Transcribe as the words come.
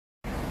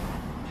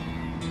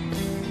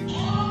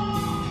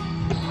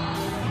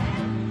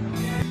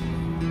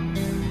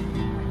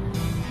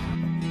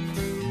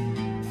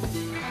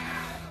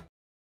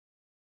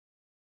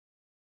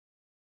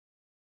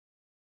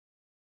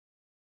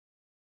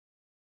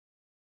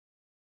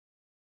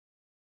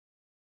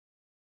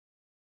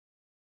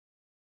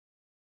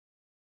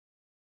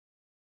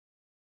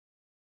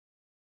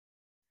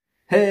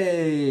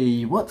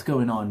Hey, what's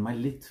going on, my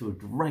little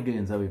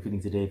dragons? How are you feeling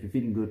today? If you're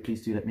feeling good,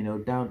 please do let me know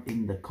down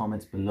in the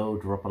comments below.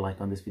 Drop a like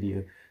on this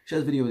video, share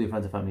this video with your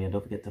friends and family, and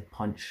don't forget to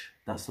punch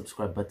that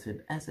subscribe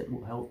button, as it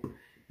will help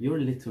your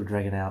little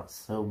dragon out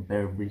so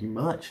very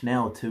much.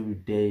 Now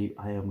today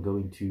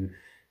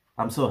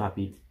I'm so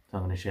happy, so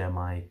I'm going to share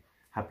my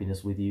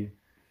happiness with you.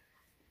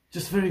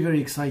 Just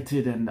very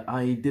excited, and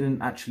I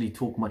didn't actually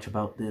talk much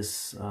about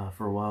this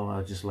for a while. I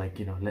was just like,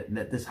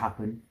 let this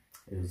happen.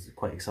 It was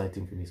quite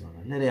exciting for me, so I'm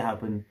like, let it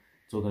happen.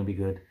 It's all going to be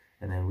good,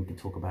 and then we can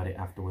talk about it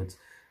afterwards.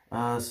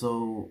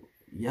 So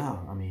yeah,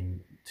 I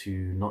mean,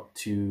 not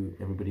to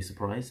everybody's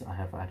surprise, I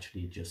have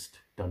actually just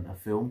done a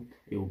film.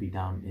 It will be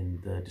down in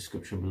the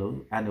description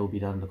below, and it will be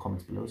down in the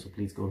comments below, so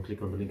please go and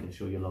click on the link and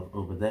show your love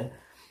over there.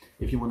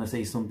 If you want to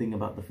say something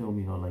about the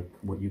film, like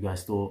what you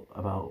guys thought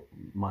about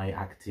my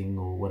acting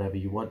or whatever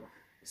you want,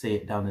 say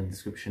it down in the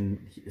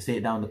description, say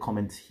it down in the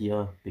comments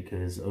here,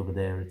 because over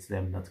there it's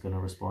them that's going to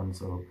respond,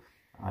 so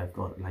I've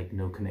got like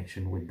no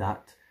connection with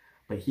that.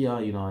 But here,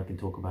 I can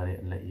talk about it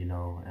and let you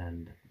know,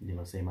 and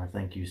say my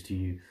thank yous to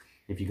you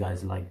if you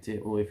guys liked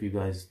it, or if you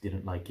guys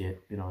didn't like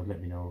it, let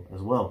me know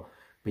as well.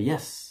 But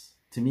yes,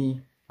 to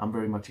me, I'm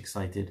very much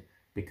excited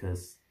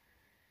because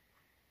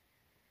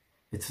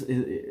I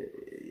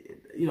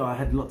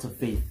had lots of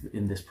faith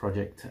in this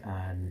project,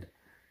 and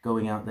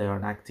going out there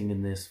and acting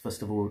in this,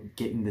 first of all,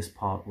 getting this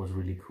part was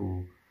really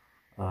cool.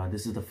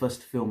 This is the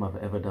first film I've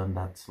ever done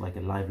that's like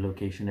a live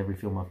location. Every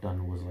film I've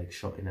done was like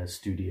shot in a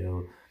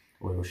studio,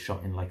 or it was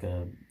shot in like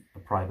a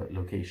private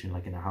location,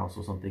 like in a house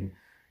or something.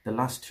 The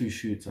last two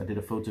shoots, I did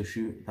a photo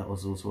shoot that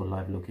was also a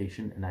live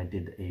location, and I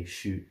did a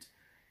shoot.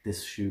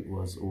 This shoot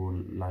was all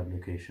live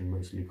location,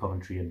 mostly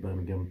Coventry and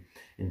Birmingham,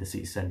 in the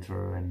city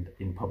centre and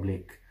in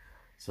public.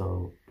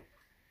 So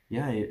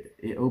yeah,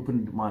 it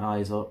opened my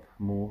eyes up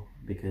more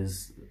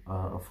because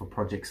for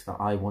projects that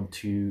I want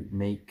to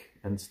make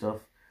and stuff.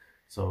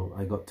 So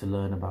I got to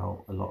learn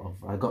about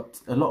I got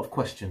a lot of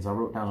questions. I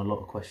wrote down a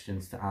lot of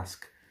questions to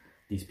ask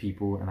these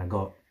people, and I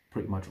got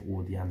pretty much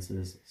all the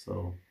answers.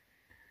 So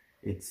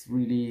it's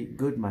really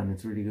good, man.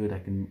 It's really good. I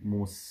can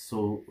more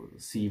so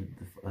see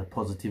the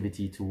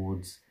positivity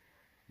towards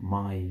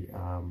my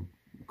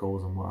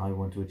goals and what I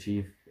want to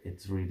achieve.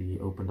 It's really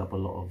opened up a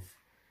lot of,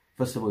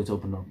 first of all, it's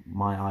opened up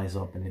my eyes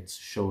up, and it's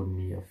shown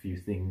me a few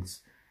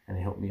things, and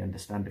it helped me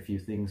understand a few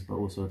things, but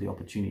also the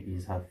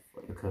opportunities have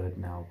occurred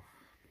now.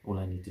 All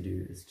I need to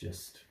do is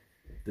just,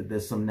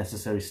 there's some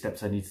necessary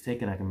steps I need to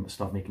take, and I can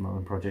start making my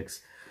own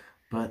projects.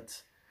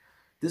 But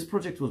this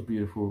project was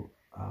beautiful.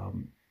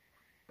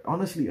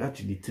 Honestly,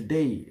 actually,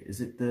 today,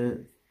 is it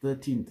the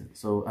 13th?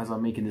 So as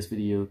I'm making this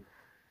video,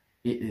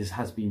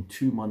 has been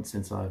 2 months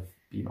since I've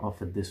been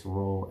offered this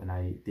role, and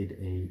I did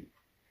a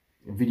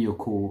video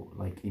call,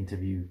 like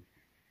interview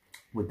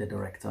with the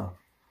director.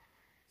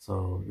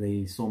 So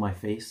they saw my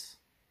face,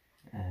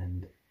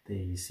 and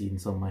they seen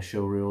some of my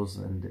show reels,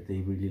 and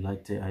they really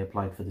liked it. I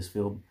applied for this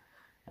film,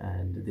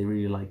 and they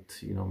really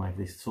liked,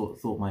 they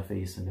thought my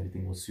face and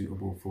everything was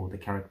suitable for the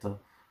character.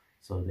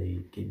 So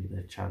they gave me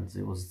the chance.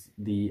 It was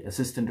the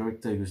assistant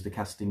director who's the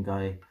casting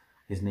guy.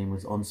 His name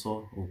was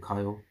Onso, or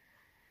Kyle.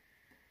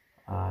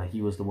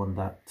 He was the one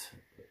that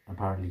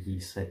apparently he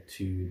said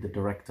to the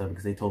director,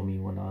 because they told me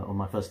when on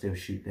my first day of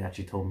shoot, they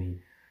actually told me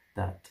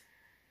that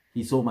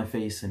he saw my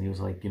face and he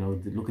was like,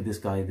 look at this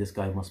guy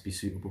must be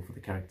suitable for the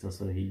character.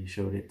 So he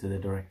showed it to the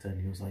director,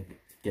 and he was like,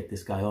 get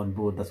this guy on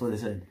board. That's what they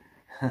said.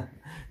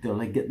 They were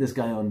like, get this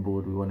guy on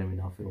board, we want him in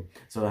our film.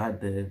 So I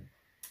had the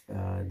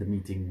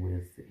meeting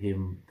with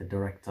him, the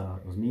director.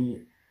 It was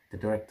me, the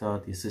director,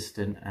 the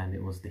assistant, and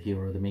it was the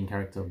hero, the main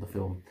character of the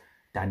film.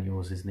 Daniel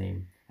was his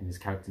name, and his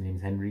character name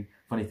is Henry.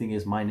 Funny thing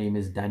is, my name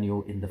is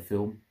Daniel in the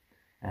film,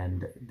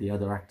 and the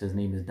other actor's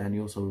name is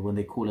Daniel. So when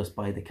they call us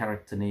by the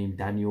character name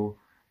Daniel,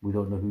 we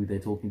don't know who they're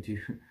talking to,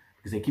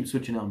 because they keep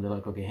switching up. They're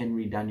like, okay,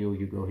 Henry, Daniel,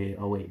 you go here.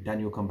 Oh wait,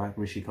 Daniel come back,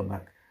 Rishi come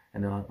back,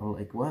 and they're like, oh,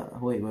 like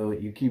what? Wait,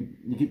 you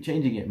keep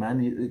changing it, man.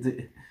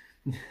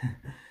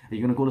 Are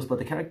you gonna call us by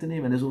the character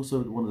name? And there's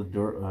also one of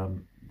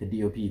the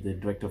DOP, the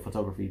director of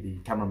photography, the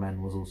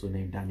cameraman was also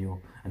named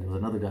Daniel, and there was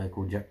another guy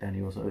called Jack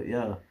Daniel. So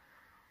yeah,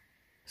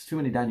 there's too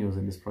many Daniels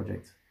in this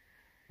project,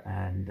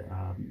 and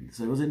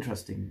so it was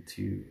interesting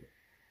to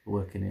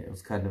work in it.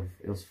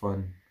 It was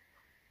fun.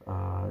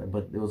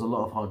 But there was a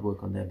lot of hard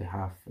work on their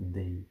behalf, and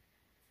they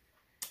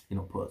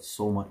put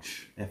so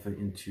much effort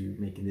into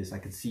making this. I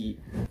could see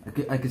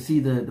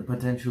the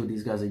potential.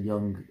 These guys are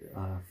young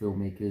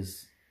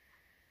filmmakers,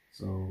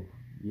 so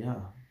yeah,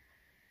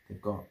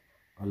 they've got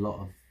a lot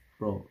of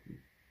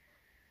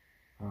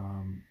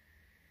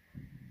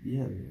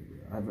yeah,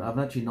 I've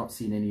actually not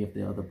seen any of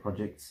their other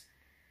projects,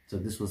 so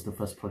this was the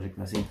first project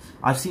I've seen.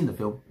 I've seen the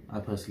film. I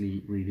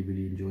personally really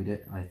enjoyed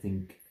it. I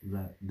think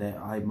that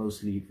I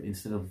mostly,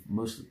 instead of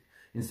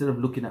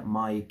looking at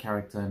my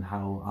character and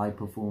how I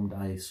performed,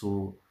 I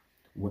saw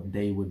what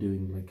they were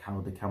doing, like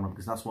how the camera,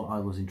 because that's what I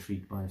was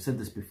intrigued by. I've said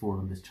this before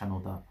on this channel,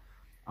 that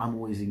I'm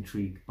always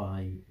intrigued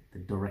by the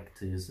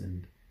directors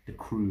and the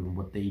crew and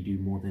what they do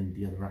more than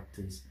the other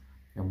actors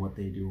and what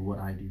they do or what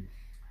I do.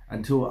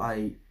 until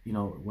I, you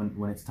know,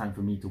 when it's time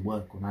for me to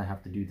work, when I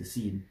have to do the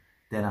scene,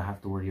 then I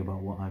have to worry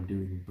about what I'm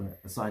doing. But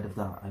aside of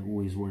that, I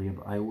always worry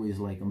about,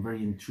 I'm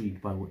very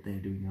intrigued by what they're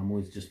doing. I'm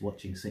always just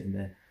watching, sitting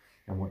there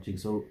and watching.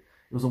 So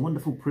it was a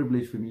wonderful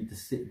privilege for me to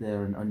sit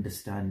there and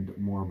understand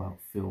more about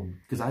film,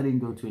 because I didn't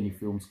go to any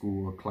film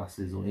school or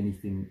classes or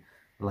anything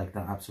like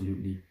that,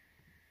 absolutely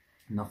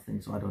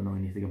nothing. So I don't know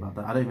anything about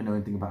that. I don't even know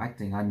anything about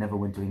acting. I never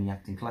went to any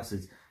acting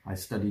classes. I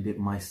studied it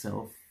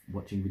myself,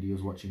 watching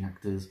videos, watching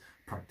actors,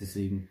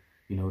 practicing,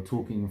 you know,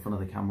 talking in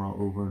front of the camera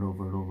over and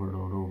over and over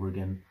and over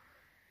again.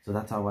 So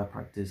that's how I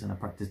practice, and I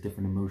practice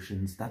different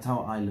emotions. That's how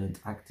I learned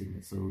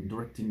acting. So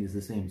directing is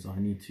the same. So I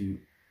need to,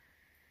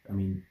 I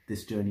mean,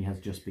 this journey has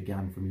just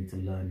begun for me to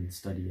learn and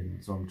study,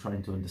 and so I'm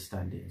trying to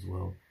understand it as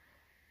well.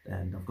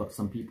 And I've got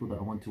some people that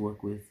I want to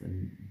work with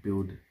and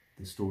build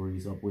the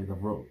stories up with.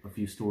 I've wrote a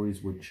few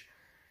stories which,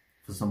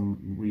 for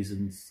some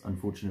reasons,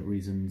 unfortunate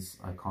reasons,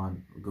 I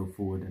can't go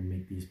forward and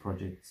make these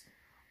projects.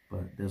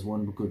 But there's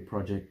one good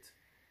project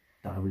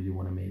that I really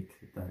want to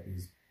make that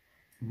is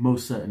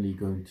most certainly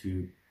going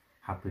to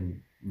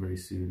happen very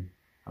soon.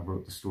 I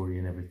wrote the story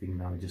and everything.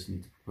 Now I just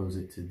need to propose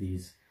it to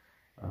these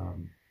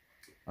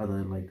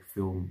other like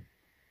film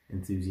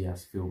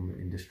enthusiasts, film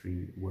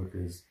industry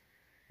workers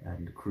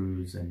and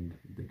crews, and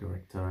the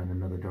director and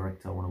another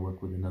director. I want to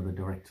work with another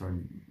director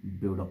and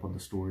build up on the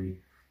story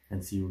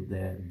and see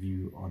their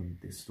view on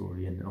this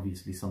story. And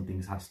obviously some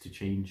things has to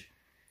change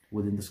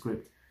within the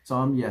script. So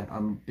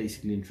I'm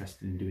basically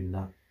interested in doing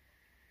that.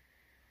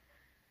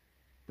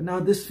 But now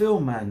this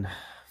film, man,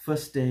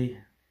 first day,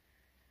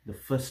 the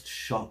first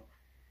shot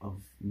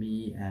of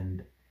me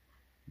and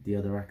the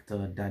other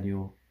actor,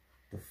 Daniel,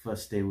 the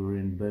first day we were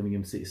in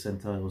Birmingham City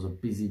Centre. It was a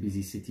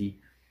busy city.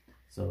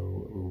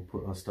 So we'll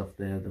put our stuff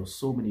there. There were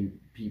so many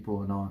people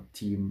on our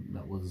team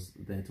that was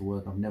there to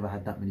work. I've never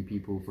had that many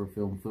people for a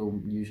film.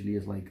 Film usually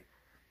is like,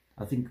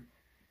 I think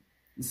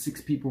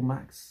 6 people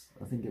max.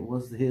 I think it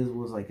was, his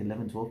was like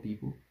 11, 12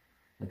 people.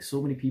 Like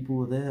so many people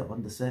were there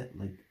on the set,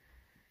 like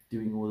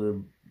doing all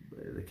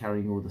the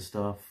carrying all the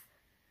stuff,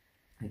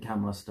 the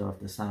camera stuff,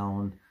 the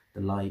sound,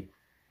 the light.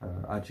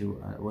 Actually,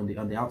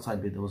 on the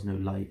outside bit there was no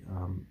light.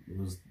 It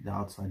was the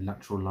outside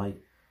lateral light,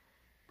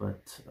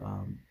 but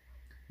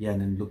yeah,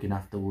 and then looking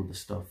after all the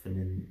stuff, and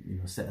then, you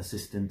know, set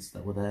assistants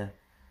that were there.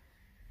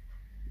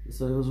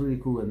 So it was really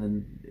cool. And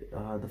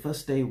then the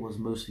first day was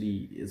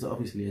mostly, it's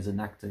obviously as an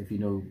actor, if you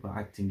know about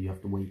acting, you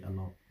have to wait a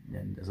lot,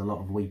 and there's a lot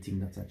of waiting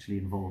that's actually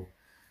involved.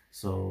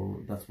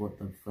 So that's what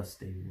the first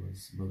day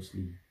was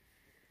mostly,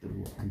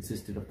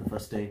 consisted of the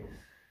first day.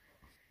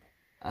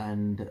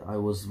 And I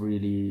was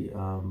really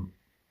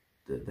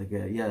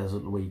yeah, I was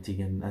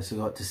waiting, and I still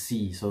got to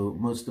see. So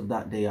most of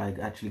that day I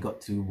actually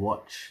got to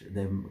watch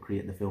them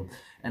create the film.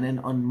 And then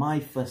on my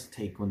first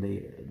take, when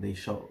they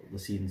shot the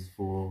scenes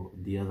for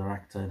the other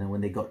actor, and then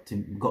when they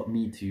got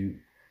me to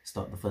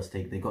start the first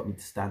take, they got me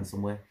to stand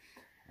somewhere,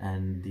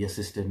 and the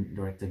assistant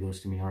director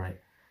goes to me, all right,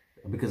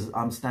 because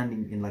I'm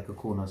standing in like a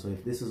corner, so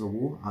if this is a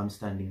wall, I'm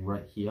standing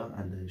right here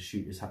and the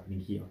shoot is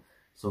happening here.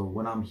 So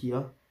when I'm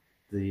here,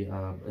 the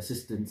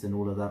assistants and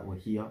all of that were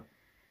here.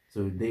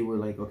 So they were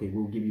like, okay,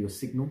 we'll give you a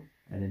signal,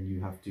 and then you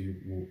have to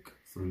walk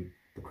through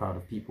the crowd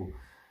of people.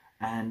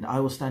 And I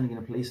was standing in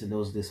a place, and there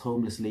was this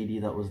homeless lady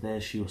that was there.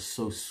 She was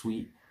so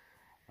sweet.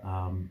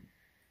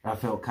 I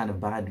felt kind of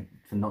bad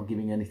for not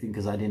giving anything,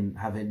 because I didn't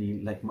have any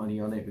like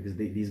money on it, because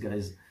these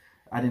guys,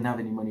 I didn't have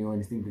any money or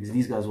anything, because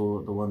these guys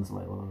were the ones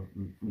like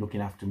looking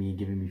after me,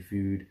 giving me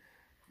food,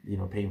 you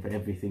know, paying for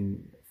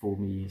everything for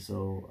me.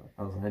 So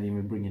I didn't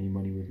even bring any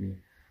money with me,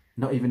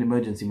 not even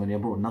emergency money. I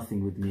brought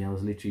nothing with me. I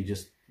was literally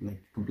just like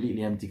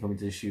completely empty coming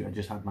to the shoot. I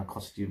just had my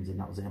costumes, and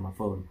that was it, on my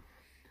phone,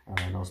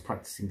 and I was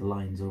practicing the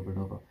lines over and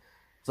over.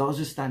 So I was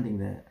just standing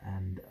there,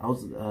 and I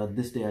was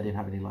this day I didn't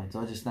have any lines. So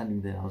I was just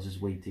standing there. I was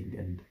just waiting,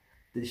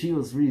 and she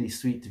was really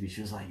sweet to me.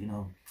 She was like, you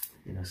know,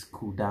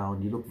 cool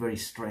down. You look very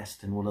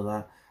stressed and all of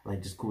that.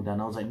 Like, just cool down.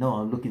 I was like, no,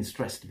 I'm looking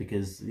stressed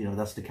because, you know,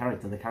 that's the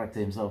character. The character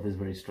himself is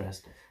very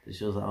stressed. And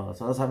she was like, oh.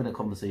 So I was having a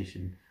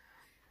conversation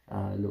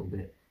a little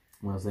bit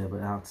when I was there,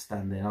 but I had to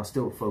stand there, and I was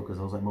still focused.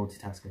 I was like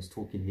multitasking. I was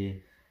talking here,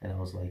 and I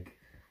was like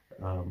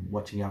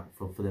watching out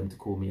for them to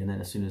call me. And then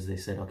as soon as they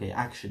said, okay,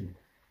 action,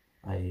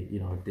 I, you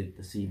know, did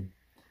the scene.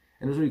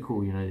 And it was really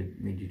cool, you know, they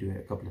made you do it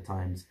a couple of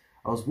times.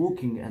 I was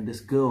walking, and this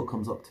girl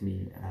comes up to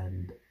me,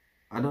 and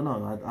I don't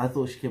know, I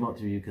thought she came up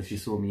to me because she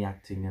saw me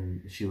acting,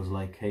 and she was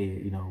like, hey,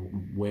 you know,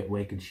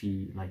 where can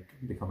she like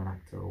become an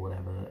actor or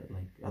whatever.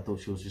 Like, I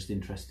thought she was just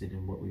interested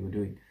in what we were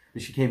doing.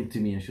 But she came to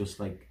me, and she was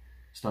like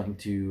starting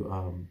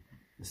to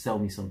sell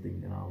me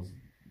something, and I was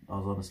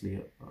honestly,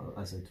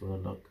 I said to her,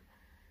 look,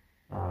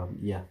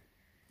 yeah,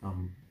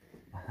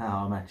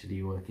 I'm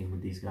actually working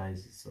with these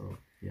guys, so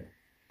yeah.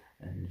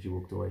 And she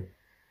walked away.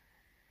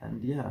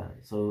 And yeah,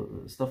 so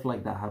stuff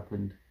like that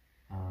happened.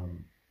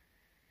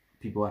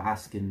 People are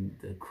asking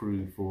the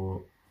crew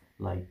for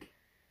like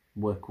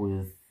work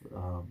with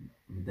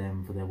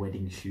them for their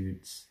wedding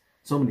shoots.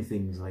 So many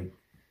things, like,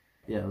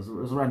 yeah, it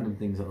was random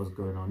things that was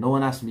going on. No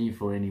one asked me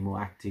for any more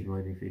acting or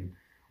anything,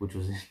 which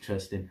was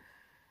interesting.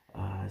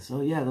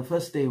 So yeah, the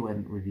first day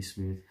went really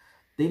smooth.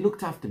 They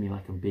looked after me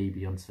like a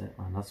baby on set,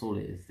 man. That's all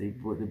it is. They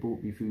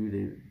bought me food.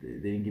 They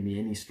didn't give me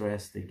any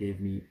stress. They gave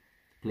me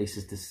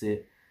places to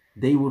sit.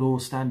 They would all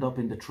stand up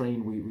in the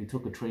train. We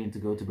took a train to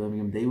go to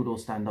Birmingham. They would all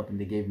stand up and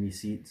they gave me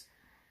seats.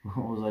 I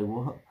was like,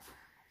 what?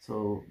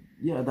 So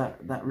yeah,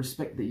 that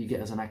respect that you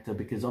get as an actor,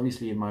 because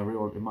obviously in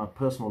my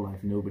personal life,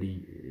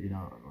 nobody, you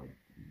know, like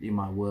in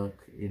my work,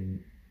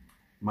 in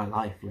my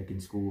life, like in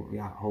school,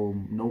 at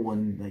home, no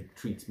one like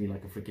treats me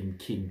like a freaking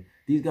king.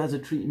 These guys are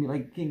treating me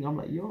like a king. I'm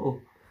like,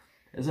 yo,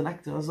 as an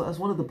actor, as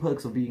one of the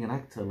perks of being an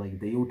actor, like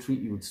they all treat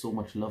you with so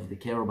much love. They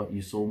care about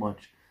you so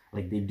much.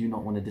 Like they do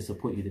not want to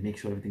disappoint you. They make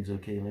sure everything's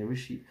okay. Like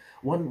Rishi,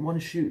 one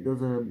shoot, there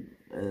was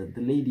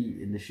the lady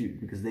in the shoot,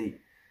 because the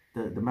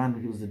man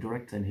who was the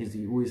director, and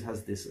he always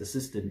has this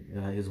assistant,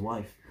 his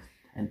wife,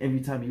 and every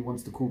time he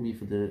wants to call me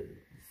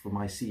for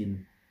my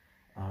scene,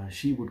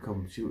 she would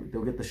come.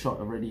 They'll get the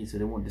shot ready so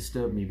they won't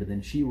disturb me, but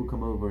then she will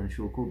come over and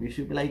she'll call me.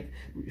 She'll be like,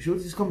 she'll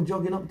just come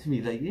jogging up to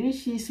me like,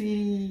 Rishi,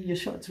 sweetie, your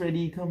shot's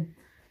ready, come.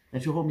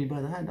 And she'll hold me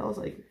by the hand. I was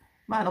like,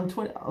 man, I'm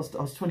 20. I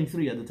was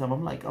 23 at the time.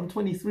 I'm like, I'm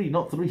 23,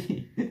 not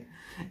 3.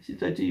 She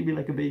tried to treat me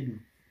like a baby.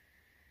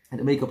 And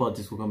the makeup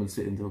artist will come and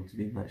sit and talk to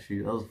me in that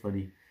shoot. That was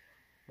funny.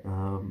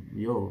 That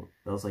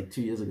was like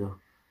 2 years ago.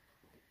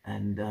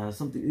 And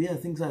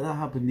things like that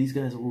happened. These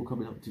guys are all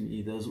coming up to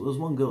me. There was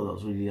one girl that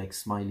was really like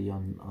smiley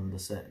on the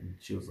set, and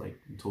she was like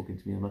talking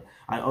to me.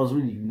 I was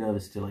really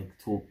nervous to like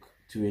talk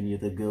to any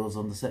of the girls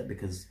on the set,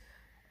 because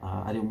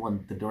I didn't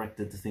want the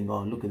director to think,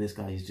 oh, look at this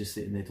guy, he's just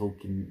sitting there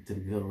talking to the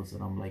girls.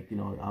 And I'm like, you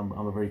know, I'm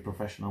a very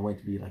professional. I want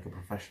to be like a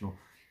professional.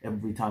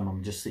 Every time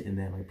I'm just sitting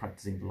there like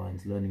practicing the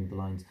lines, learning the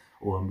lines,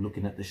 or I'm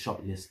looking at the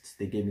shot lists.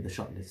 They gave me the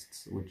shot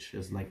lists, which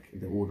is like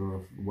the order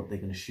of what they're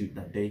going to shoot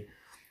that day.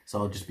 So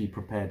I'll just be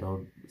prepared.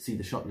 I'll see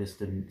the shot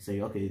list and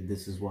say, okay,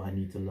 this is what I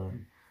need to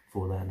learn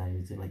for that, and I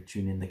need to like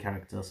tune in the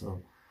character.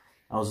 So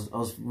I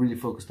was really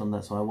focused on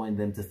that. So I wanted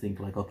them to think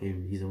like, okay,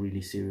 he's a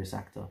really serious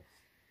actor.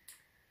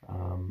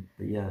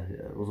 But yeah,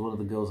 it was one of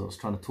the girls that was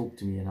trying to talk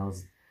to me, and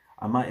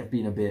I might have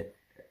been a bit,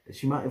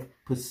 she might have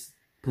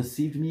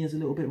perceived me as a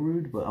little bit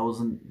rude, but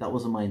that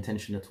wasn't my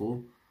intention at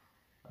all.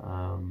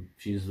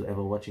 If she's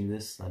ever watching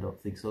this, I don't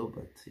think so,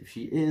 but if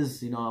she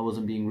is, you know, I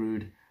wasn't being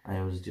rude.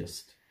 I was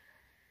just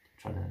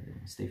trying to, you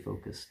know, stay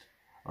focused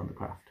on the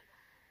craft.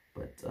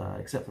 But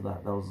except for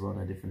that was on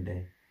a different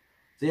day.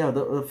 So yeah,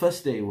 the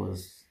first day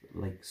was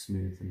like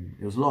smooth, and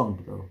it was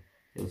long though.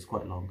 It was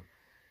quite long.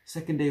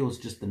 Second day was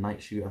just the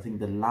night shoot. I think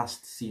the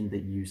last scene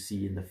that you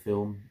see in the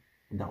film,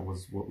 that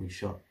was what we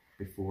shot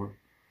before.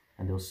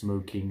 And there was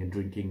smoking and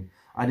drinking.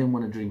 I didn't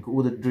want to drink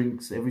all the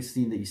drinks. Every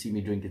scene that you see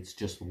me drink, it's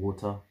just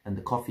water. And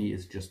the coffee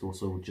is just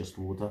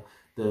water.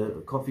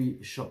 The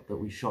coffee shop that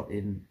we shot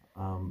in,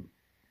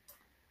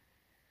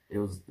 it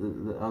was,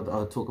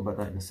 I'll talk about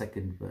that in a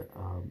second. But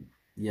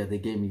yeah, they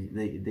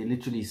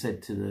literally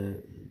said to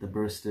the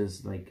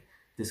baristas, like,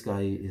 this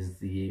guy is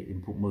the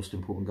most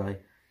important guy.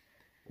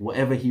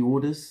 Whatever he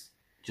orders,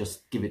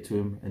 just give it to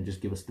him and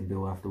just give us the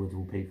bill afterwards.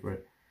 We'll pay for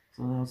it.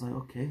 So I was like,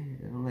 okay.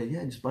 And I'm like,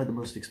 yeah, just buy the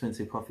most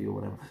expensive coffee or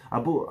whatever. I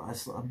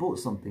bought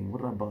something.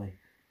 What did I buy?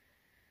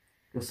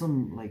 It was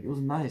it was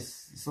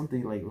nice.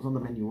 Something like, it was on the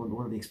menu,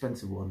 one of the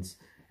expensive ones.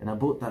 And I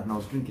bought that and I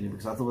was drinking it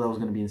because I thought that was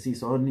going to be in sea.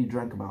 So I only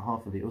drank about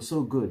half of it. It was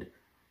so good,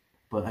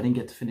 but I didn't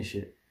get to finish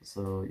it.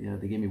 So yeah,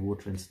 they gave me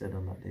water instead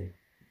on that day.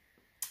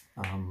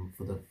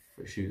 For the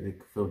shoot, they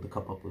filled the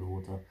cup up with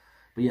water.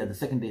 But yeah, the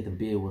second day the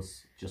beer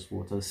was just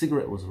water. The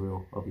cigarette was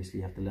real. Obviously,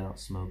 you have to let out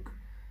smoke.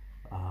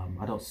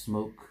 I don't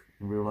smoke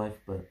in real life,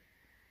 but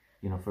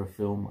you know, for a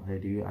film I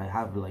do. I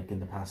have, like,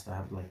 in the past,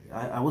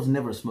 I was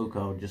never a smoker.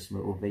 I would just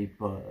smoke or vape,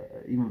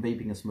 but even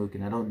vaping and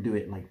smoking, I don't do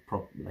it like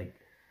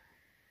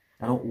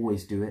I don't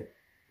always do it.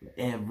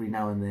 Every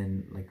now and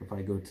then, like if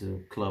I go to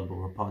a club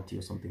or a party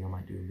or something, I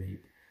might do a vape.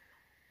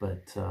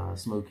 But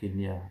smoking,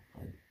 yeah,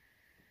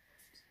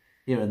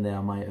 here and there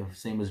I might have.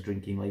 Same as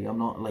drinking. Like, I'm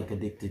not like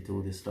addicted to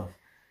all this stuff.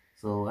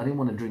 So I didn't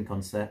want to drink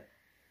on set.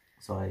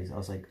 So I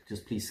was like,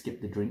 just please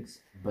skip the drinks,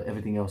 but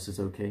everything else is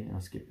okay. And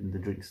I skipped the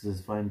drinks, is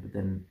fine. But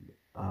then,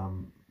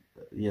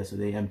 yeah, so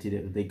they emptied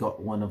it. They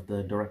got one of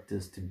the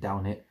directors to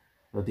down it,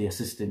 or the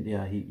assistant.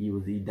 Yeah,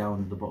 he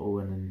downed the bottle,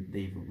 and then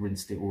they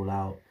rinsed it all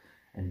out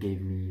and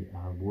gave me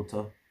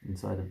water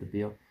inside of the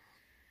beer.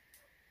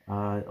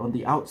 On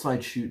the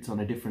outside shoots on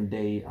a different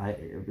day,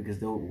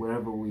 because it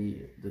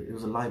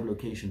was a live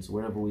location, so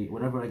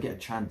whenever I get a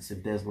chance,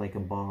 if there's like a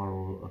bar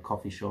or a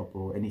coffee shop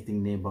or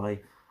anything nearby,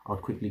 I'll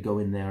quickly go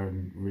in there,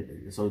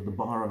 and so the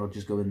bar, I'll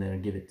just go in there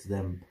and give it to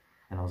them.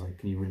 And I was like,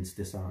 can you rinse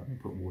this out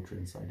and put water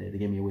inside it? They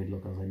gave me a weird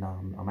look. I was like, no,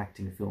 I'm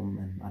acting a film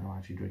and I don't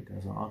actually drink. I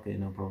was like, okay,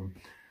 no problem.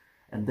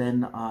 And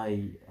then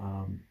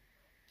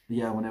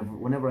yeah,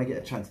 whenever I get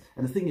a chance.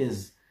 And the thing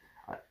is,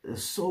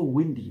 it's so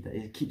windy that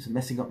it keeps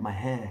messing up my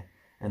hair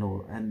and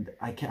all. And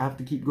I have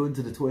to keep going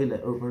to the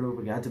toilet over and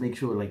over again. I had to make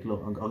sure, like,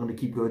 look, I'm going to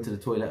keep going to the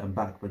toilet and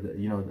back. But,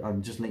 you know,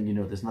 I'm just letting you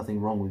know there's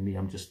nothing wrong with me.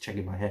 I'm just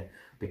checking my hair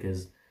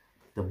because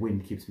the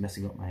wind keeps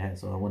messing up my hair.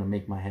 So I want to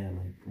make my hair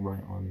like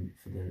right on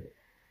for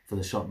for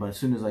the shot. But as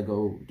soon as I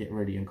go get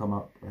ready and come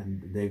up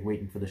and they're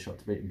waiting for the shot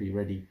to be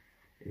ready,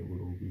 it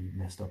will all be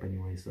messed up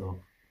anyway. So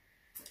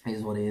it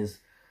is what it is.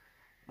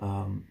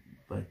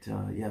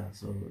 Yeah,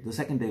 so the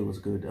second day was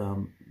good.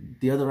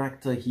 The other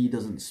actor, he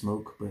doesn't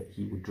smoke, but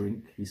he would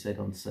drink. He said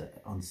on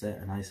set,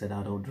 and I said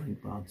I don't drink,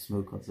 but I'd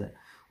smoke on set,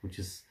 which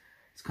is,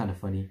 it's kind of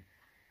funny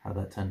how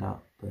that turned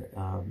out. But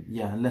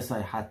yeah, unless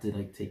I had to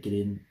like take it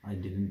in, I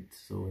didn't.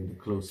 So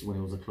when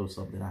it was a close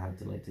up, then I had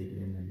to like take it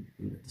in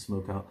and let the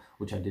smoke out,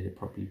 which I did it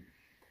properly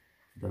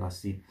for the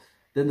last scene.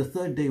 Then the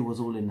third day was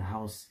all in the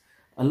house.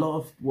 A lot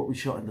of what we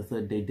shot in the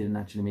third day didn't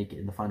actually make it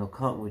in the final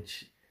cut,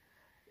 which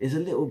is a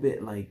little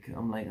bit like,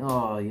 I'm like,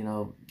 oh, you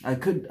know, I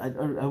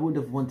would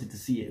have wanted to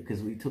see it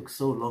because we took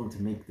so long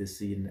to make this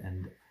scene.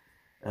 And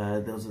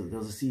there was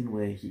a scene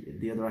where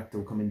the other actor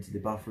will come into the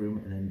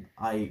bathroom and then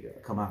I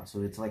come out,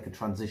 so it's like a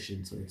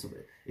transition. So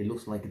it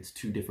looks like it's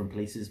two different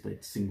places, but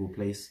it's single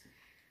place.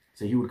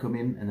 So he would come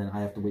in and then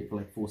I have to wait for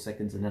like 4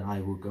 seconds and then I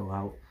would go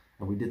out.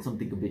 And we did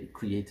something a bit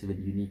creative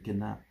and unique in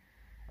that.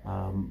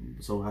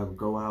 So I would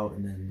go out,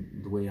 and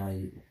then the way I,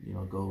 you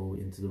know, go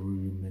into the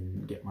room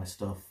and get my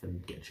stuff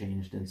and get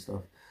changed and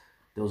stuff,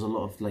 there was a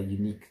lot of like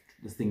unique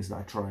things that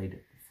I tried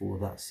for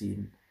that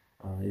scene.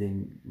 I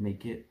didn't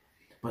make it,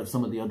 but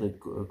some of the other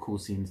cool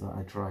scenes that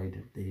I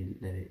tried, they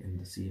let it in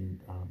the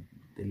scene.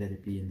 They let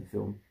it be in the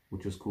film,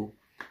 which was cool.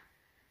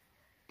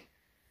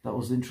 That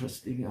was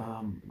interesting.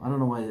 I don't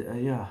know why.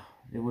 Yeah,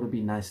 it would have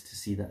been nice to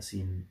see that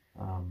scene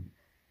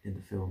in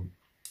the film,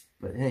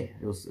 but hey,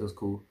 it was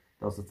cool.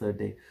 That was the third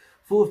day.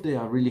 Fourth day,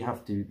 I really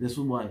have to. This is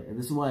why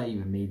I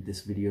even made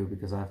this video,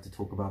 because I have to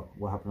talk about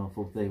what happened on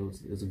fourth day. It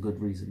was a good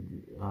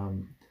reason.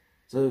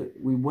 So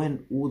we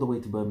went all the way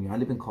to Birmingham. I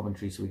live in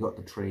Coventry, so we got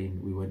the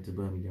train. We went to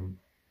Birmingham.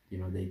 You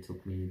know, they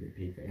took me. They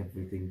paid for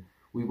everything.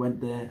 We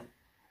went there,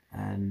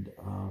 and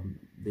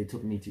they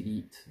took me to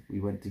eat.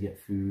 We went to get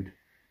food.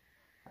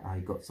 I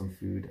got some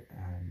food,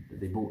 and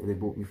they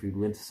bought me food.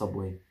 We went to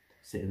Subway,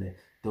 sitting there.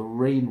 The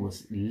rain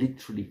was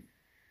literally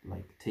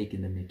like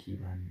taking the mickey,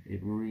 man. It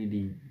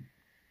really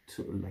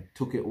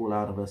took it all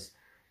out of us.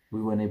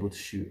 We weren't able to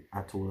shoot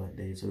at all that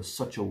day, so it was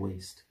such a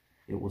waste.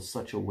 It was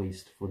such a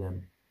waste for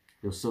them.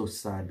 It was so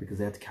sad because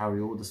they had to carry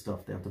all the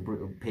stuff. They had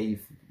to pay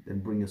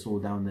and bring us all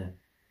down there,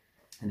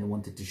 and they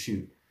wanted to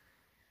shoot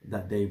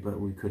that day, but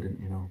we couldn't.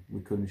 You know,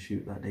 we couldn't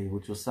shoot that day,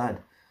 which was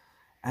sad.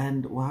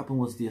 And what happened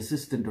was the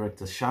assistant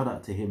director, shout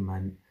out to him,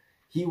 man.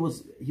 He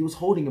was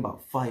holding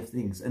about 5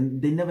 things,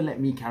 and they never let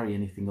me carry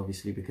anything,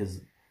 obviously,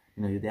 because,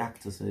 you know, the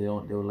actors, so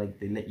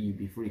they let you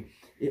be free.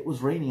 It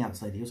was raining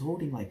outside. He was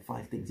holding like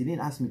 5 things. He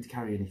didn't ask me to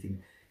carry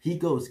anything. He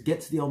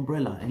gets the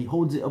umbrella and he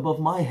holds it above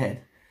my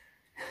head.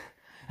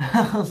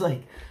 I was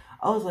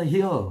like,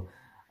 yo,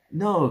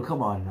 no,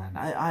 come on, man.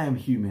 I am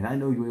human. I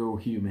know we're all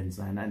humans,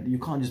 man, and you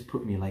can't just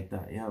put me like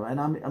that. Yeah, and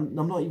I'm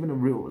not even a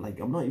real, like,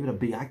 I'm not even a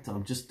big actor.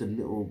 I'm just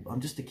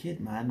a kid,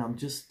 man. I'm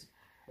just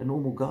a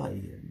normal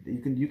guy.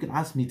 You can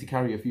ask me to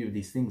carry a few of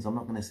these things. I'm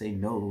not gonna say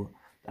no.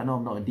 I know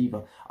I'm not a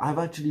diva. I've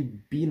actually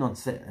been on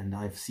set and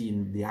I've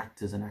seen the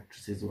actors and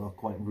actresses who are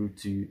quite rude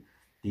to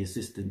the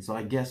assistants. So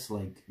I guess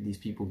like these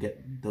people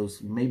get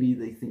those, maybe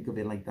they think of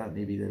it like that.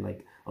 Maybe they're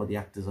like, oh, the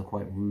actors are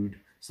quite rude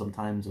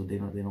sometimes, or they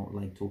don't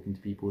like talking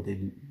to people.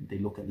 They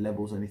look at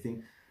levels or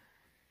anything.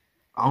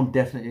 I'm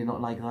definitely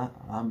not like that.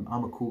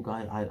 I'm a cool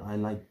guy. I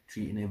like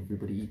treating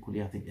everybody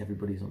equally. I think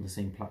everybody's on the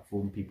same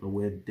platform. People are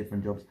with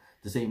different jobs.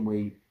 The same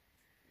way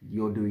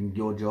you're doing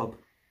your job,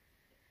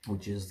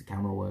 which is the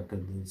camera work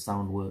and the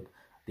sound work,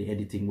 the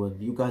editing work.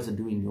 You guys are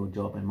doing your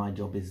job, and my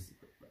job is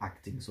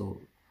acting. So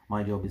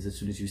my job is, as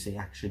soon as you say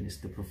action, is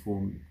to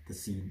perform the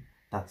scene.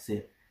 That's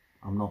it.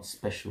 I'm not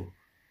special.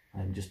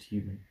 I'm just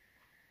human.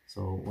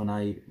 So when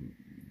I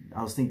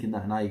was thinking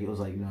that, and I was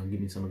like, you know,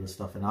 give me some of the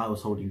stuff, and I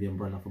was holding the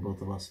umbrella for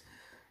both of us.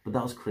 But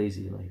that was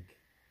crazy. Like,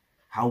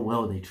 how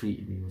well they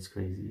treated me was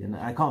crazy, and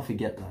I can't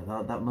forget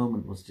that. That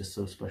moment was just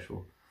so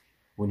special.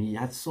 When he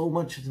had so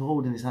much to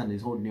hold in his hand,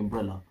 he's holding the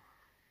umbrella.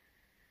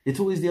 It's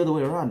always the other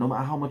way around. No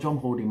matter how much I'm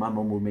holding, my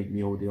mum will make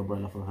me hold the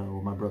umbrella for her,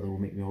 or my brother will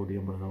make me hold the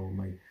umbrella, or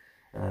my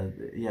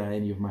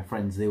any of my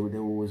friends, they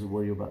always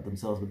worry about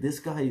themselves. But this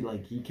guy,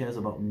 like, he cares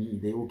about me.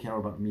 They all care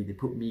about me. They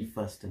put me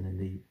first, and then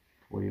they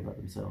worry about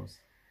themselves.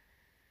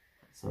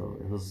 So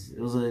it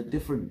was a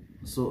different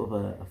sort of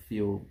a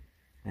feel,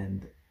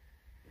 and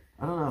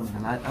I don't know,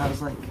 man. I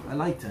was like, I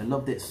liked it. I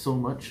loved it so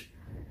much,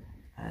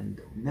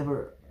 and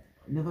never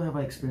have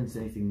I experienced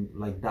anything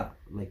like that,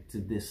 like to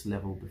this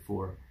level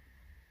before.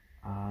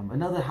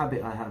 Another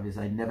habit I have is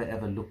I never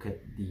ever look at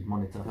the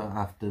monitor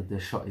after the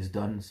shot is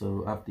done.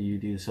 So after you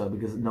do the shot,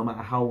 because no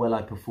matter how well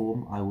I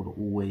perform, I would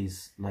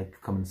always like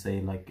come and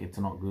say like it's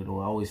not good,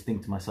 or I always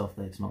think to myself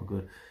that it's not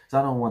good. So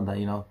I don't want that,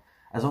 you know.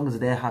 As long as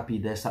they're happy,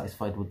 they're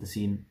satisfied with the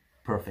scene,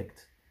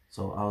 perfect.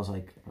 So I was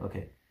like,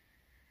 okay,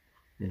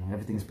 you know,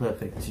 everything's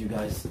perfect. You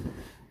guys,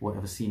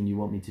 whatever scene you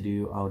want me to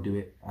do, I'll do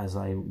it as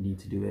I need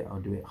to do it. I'll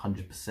do it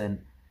 100%.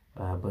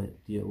 But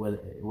you know,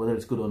 whether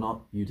it's good or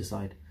not, you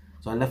decide.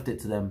 So I left it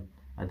to them.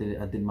 I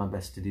did my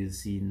best to do the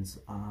scenes.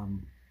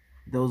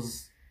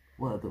 Those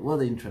were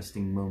the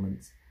interesting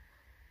moments.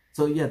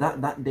 So yeah,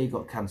 that day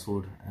got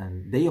cancelled,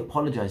 and they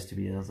apologized to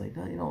me. I was like,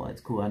 no, you know what,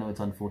 it's cool. I know it's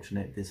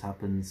unfortunate. This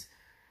happens.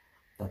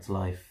 That's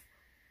life.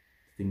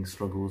 Things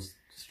struggles.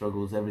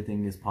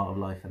 Everything is part of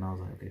life. And I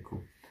was like, okay,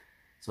 cool.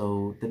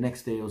 So the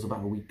next day, it was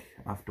about a week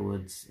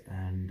afterwards,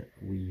 and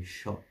we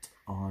shot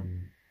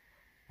on.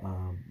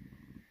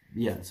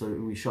 Yeah, so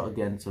we shot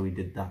again. So we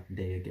did that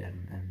day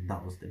again, and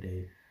that was the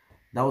day.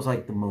 That was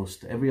like the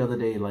most. Every other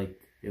day, like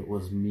it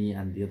was me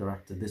and the other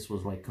actor. This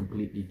was like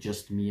completely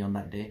just me on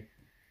that day,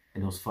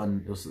 and it was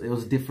fun. It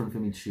was different for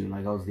me to shoot.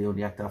 Like I was the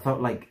only actor. I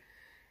felt like,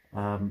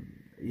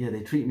 yeah,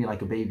 they treat me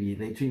like a baby.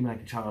 They treat me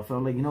like a child. I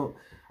felt like, you know,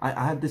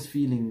 I had this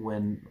feeling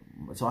when.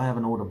 So I have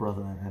an older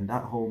brother, and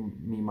at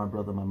home, me, my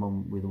brother, my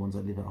mum were the ones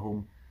that live at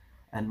home.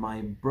 And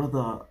my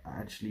brother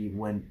actually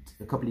went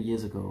a couple of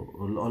years ago,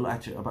 or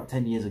actually about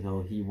 10 years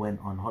ago, he went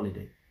on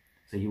holiday.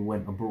 So he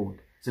went abroad.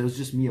 So it was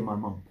just me and my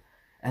mum.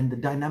 And the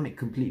dynamic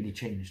completely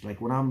changed. Like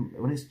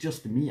when it's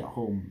just me at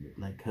home,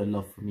 like her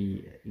love for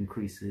me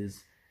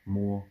increases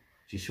more.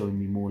 She's showing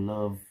me more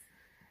love.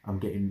 I'm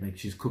getting, like,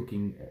 she's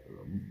cooking,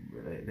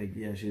 like,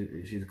 yeah,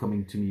 she's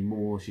coming to me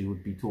more. She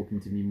would be talking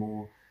to me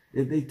more.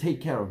 They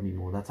take care of me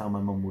more. That's how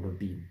my mum would have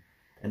been.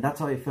 And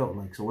that's how it felt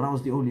like. So when I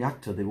was the only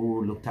actor, they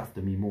all looked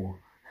after me more.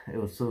 It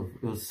was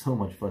so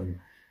much fun,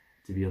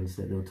 to be honest.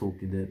 They were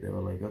talking, they were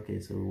like, okay,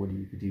 so what do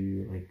you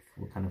do? Like,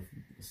 what kind of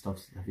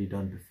stuff have you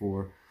done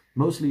before?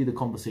 Mostly the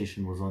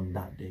conversation was on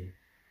that day.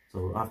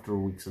 So after a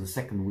week, so the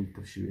second week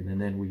of shooting,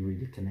 and then we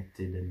really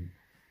connected, and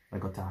I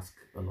got to ask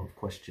a lot of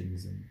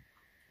questions, and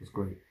it was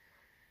great.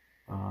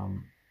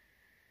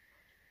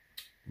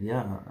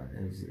 Yeah,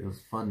 it was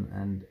fun,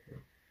 and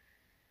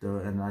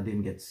I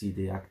didn't get to see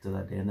the actor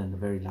that day. And then the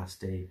very last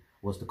day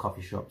was the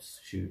coffee shop's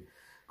shoot.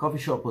 Coffee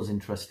shop was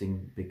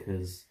interesting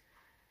because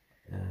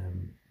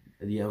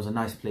yeah, it was a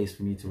nice place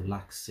for me to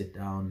relax, sit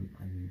down,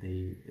 and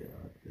they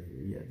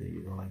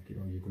were like, you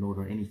know, you can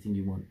order anything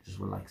you want, just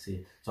relax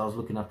here. So I was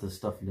looking after the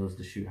stuff, and there was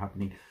the shoot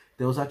happening.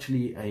 There was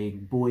actually a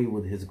boy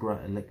with his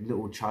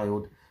little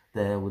child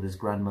there with his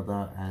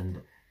grandmother,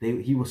 and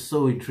he was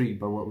so intrigued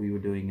by what we were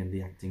doing and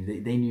the acting.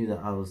 They knew that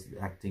I was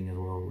acting as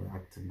well,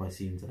 acting by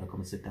scenes, and I come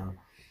and sit down.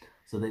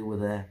 So they were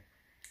there,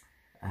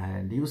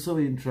 and he was so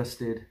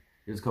interested.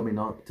 He was coming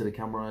up to the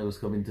camera. He was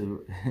coming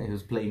to. He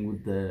was playing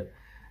with the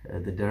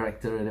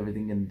director and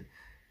everything, and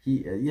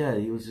he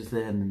was just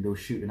there, and they were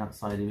shooting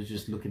outside. He was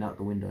just looking out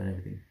the window and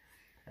everything.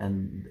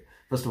 And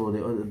first of all,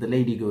 the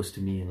lady goes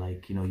to me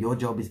like, you know, your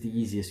job is the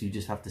easiest. You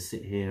just have to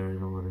sit here,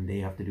 and they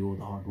have to do all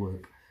the hard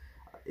work.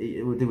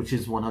 Which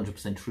is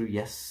 100% true.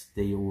 Yes,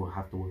 they all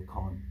have to work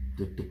hard.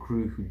 The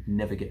crew who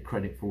never get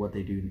credit for what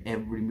they do in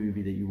every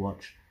movie that you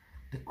watch.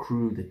 The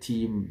crew, the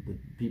team, the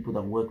people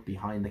that work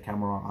behind the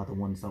camera are the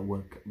ones that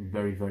work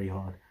very, very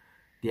hard.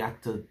 The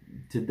actor,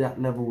 to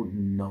that level,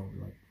 no,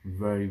 like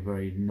very,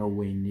 very, no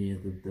way near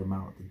the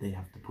amount that they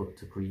have to put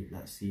to create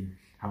that scene,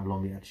 how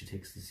long it actually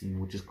takes the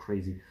scene, which is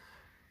crazy.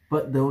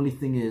 But the only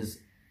thing is,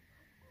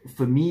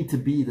 for me to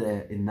be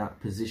there in that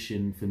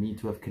position, for me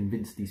to have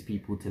convinced these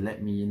people to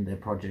let me in their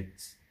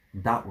projects,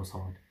 that was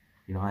hard.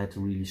 You know, I had to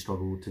really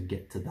struggle to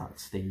get to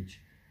that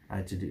stage. I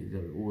had to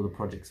do all the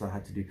projects I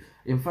had to do.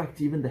 In fact,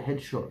 even the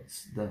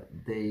headshots that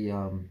they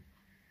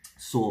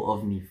saw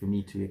of me for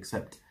me to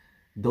accept,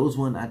 those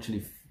weren't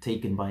actually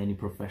taken by any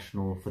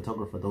professional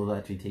photographer. Those are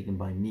actually taken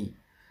by me.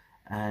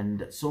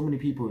 And so many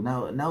people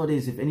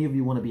nowadays, if any of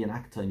you want to be an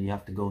actor and you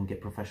have to go and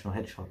get professional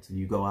headshots, and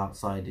you go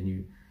outside and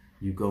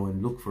you go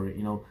and look for it,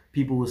 you know,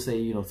 people will say,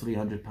 you know,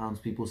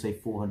 £300, people say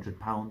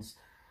 £400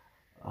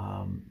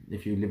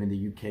 if you live in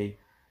the UK.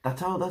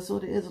 That's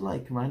what it is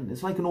like, man.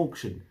 It's like an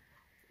auction.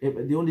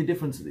 The only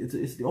difference,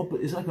 it's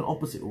like an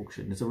opposite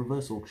auction. It's a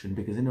reverse auction,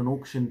 because in an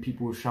auction,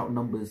 people will shout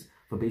numbers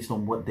based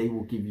on what they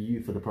will give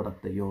you for the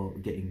product that you're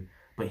getting.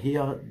 But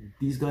here,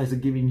 these guys are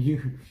giving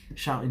you,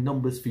 shouting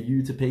numbers for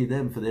you to pay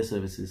them for their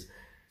services.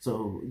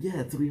 So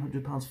yeah,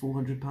 £300,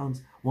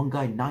 £400. One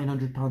guy,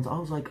 £900. I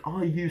was like,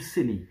 are you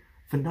silly?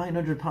 For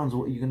 £900,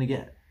 what are you gonna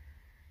get?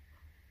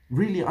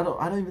 Really, I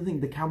don't even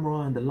think the camera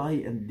and the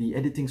light and the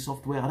editing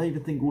software, I don't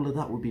even think all of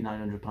that would be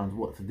 £900.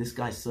 What, for this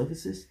guy's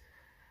services?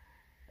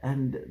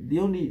 And the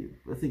only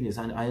thing is,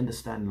 I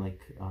understand,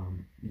 like,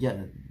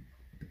 yeah,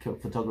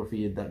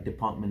 photography, that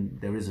department,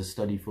 there is a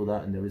study for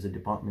that, and there is a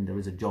department, there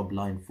is a job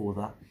line for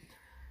that.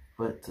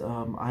 But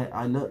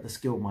I learnt the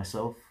skill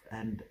myself,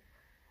 and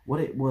what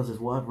it was is,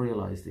 what I've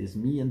realized is,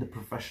 me and the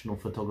professional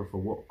photographer,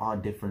 what our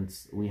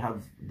difference,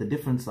 the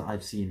difference that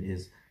I've seen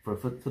is, for a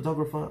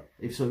photographer,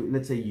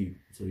 let's say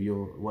so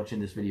you're watching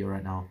this video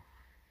right now,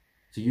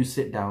 so you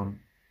sit down,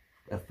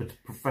 a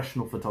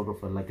professional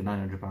photographer, like a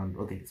 £900,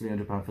 okay,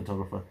 £300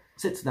 photographer,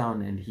 sits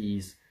down and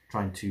he's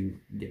trying to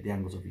get the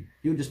angles of you.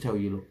 He'll just tell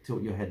you, look,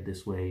 tilt your head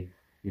this way,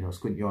 you know,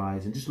 squint your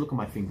eyes, and just look at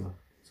my finger.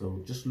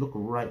 So just look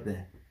right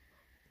there.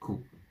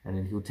 Cool. And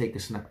then he'll take a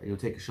snap, he'll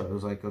take a shot. It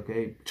was like,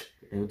 okay,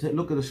 and he'll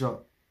look at the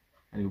shot,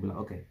 and he'll be like,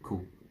 okay,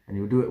 cool. And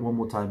he'll do it one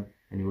more time,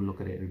 and he'll look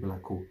at it, and he'll be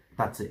like, cool,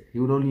 that's it. He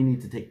would only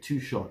need to take 2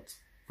 shots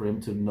for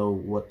him to know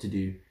what to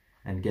do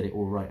and get it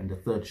all right. And the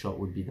third shot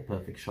would be the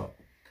perfect shot.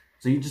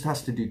 So he just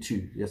has to do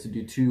 2. He has to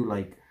do 2,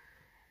 like,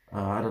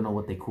 I don't know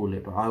what they call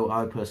it, but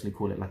I personally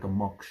call it like a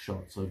mock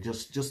shot. So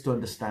just to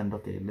understand,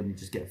 okay, let me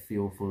just get a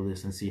feel for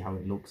this and see how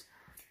it looks.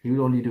 He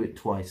would only do it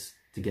twice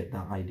to get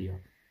that idea,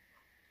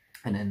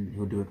 and then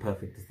he'll do it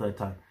perfect the third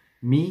time.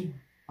 Me,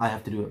 I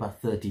have to do it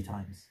about 30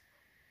 times.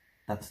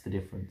 That's the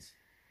difference.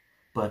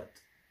 But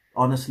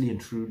honestly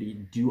and truly,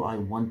 do I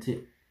want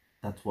it?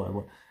 That's what I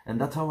want. And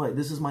that's how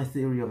this is my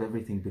theory of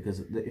everything,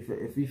 because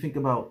if you think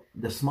about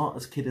the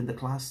smartest kid in the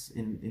class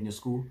in your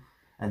school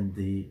and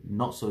the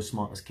not so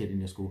smartest kid in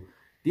your school,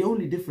 the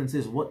only difference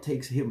is what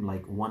takes him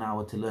like 1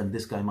 hour to learn,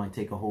 this guy might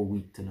take a whole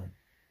week to learn.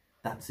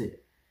 That's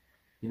it.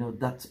 You know,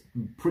 that's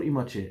pretty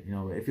much it. You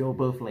know, if you're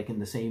both like in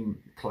the same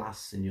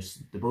class and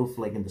they're both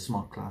like in the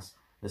smart class,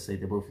 let's say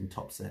they're both in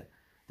top set,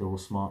 they're all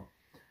smart.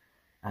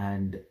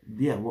 And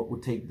yeah, what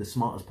would take the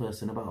smartest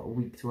person about a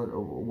week to,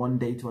 or 1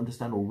 day to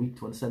understand, or a week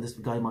to understand, this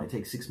guy might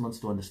take 6 months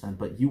to understand,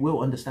 but you will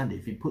understand it.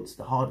 If he puts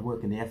the hard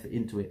work and the effort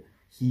into it,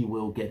 he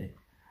will get it.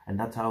 And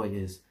that's how it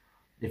is.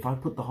 If I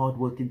put the hard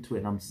work into it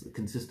and I'm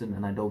consistent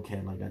and I don't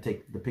care, like I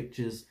take the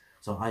pictures,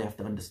 so I have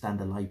to understand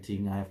the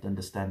lighting, I have to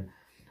understand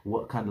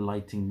what kind of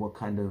lighting, what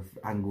kind of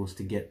angles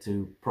to get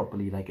to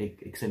properly, like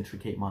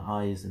eccentricate my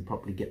eyes and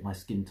properly get my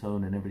skin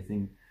tone and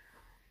everything.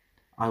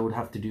 I would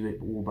have to do it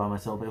all by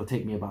myself. It would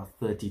take me about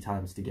 30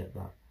 times to get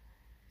that.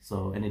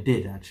 So, and it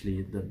did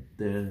actually.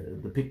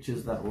 The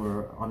pictures that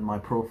were on my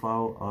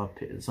profile are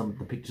some of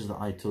the pictures that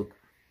I took.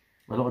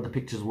 A lot of the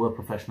pictures were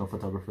professional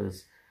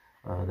photographers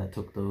that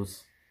took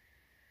those.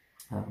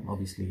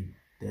 Obviously,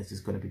 theirs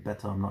is going to be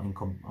better. I'm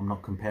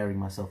not comparing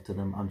myself to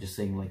them. I'm just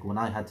saying, like, when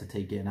I had to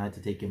take it, and I had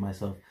to take it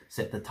myself,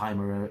 set the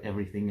timer,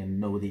 everything, and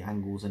know the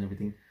angles and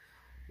everything,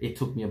 it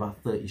took me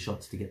about 30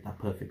 shots to get that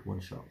perfect one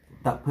shot.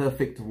 That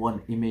perfect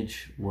one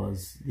image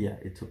was, yeah,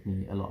 it took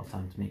me a lot of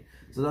time to make.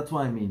 So that's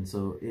what I mean.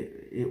 So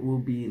it will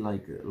be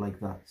like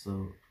that.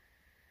 So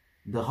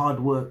the hard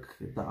work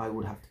that I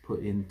would have to put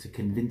in to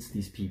convince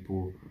these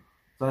people.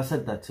 So I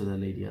said that to the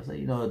lady. I said,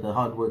 you know, the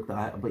hard work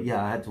but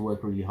yeah, I had to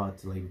work really hard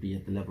to like be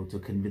at the level to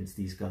convince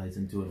these guys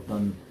and to have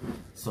done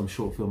some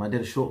short film. I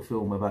did a short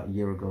film about a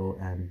year ago,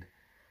 and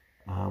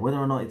whether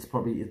or not it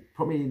probably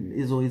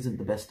is or isn't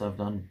the best I've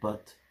done,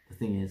 but the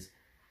thing is,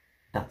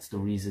 that's the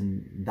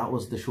reason. That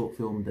was the short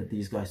film that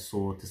these guys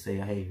saw to say,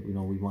 hey, you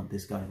know, we want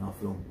this guy in our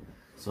film.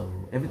 So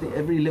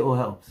every little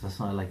helps. That's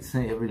what I like to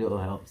say. Every little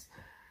helps.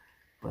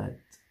 But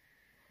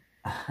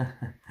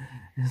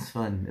it's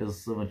fun. It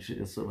was so much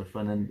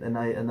fun.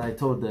 And I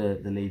told the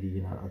lady,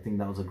 you know, I think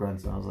that was a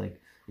grandson. I was like,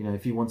 you know,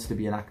 if he wants to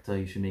be an actor,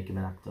 you should make him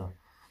an actor.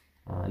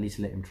 At least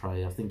let him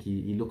try. I think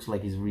he looks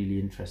like he's really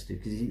interested,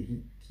 because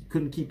he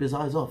couldn't keep his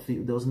eyes off.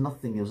 There was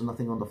nothing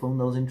on the phone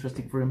that was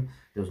interesting for him.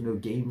 There was no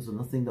games or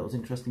nothing that was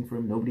interesting for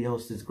him. Nobody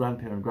else, his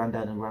granddad and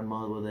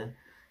grandma were there.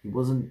 He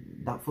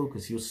wasn't that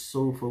focused. He was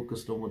so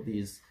focused on what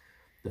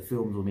the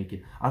films were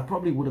making. I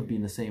probably would have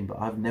been the same, but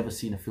I've never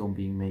seen a film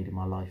being made in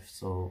my life.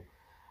 So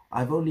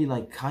I've only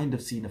like kind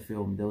of seen a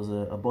film. There was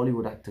a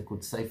Bollywood actor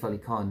called Saif Ali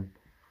Khan.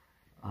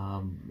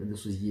 And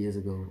this was years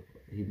ago.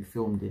 He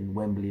filmed in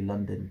Wembley,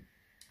 London.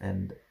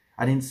 And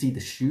I didn't see the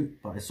shoot,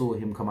 but I saw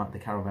him come out the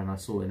caravan. I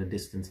saw in a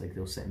distance, like they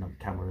were setting up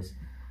cameras.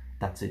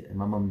 That's it. And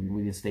my mum,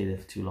 we didn't stay there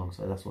for too long,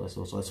 so that's what I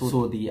saw. So I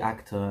saw the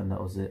actor, and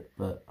that was it.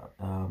 But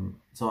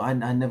so I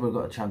never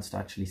got a chance to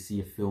actually see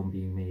a film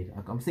being made.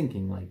 I'm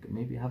thinking, like,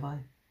 maybe have I?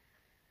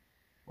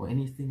 Or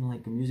anything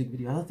like a music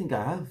video? I don't think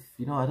I have.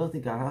 You know, I don't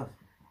think I have.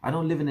 I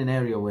don't live in an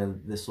area where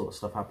this sort of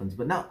stuff happens.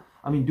 But now,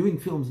 I mean, doing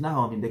films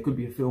now, I mean, there could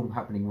be a film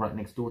happening right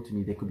next door to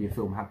me. There could be a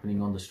film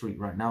happening on the street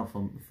right now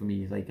for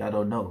me. Like, I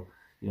don't know.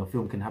 You know,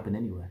 film can happen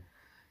anywhere.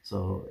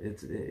 So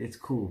it's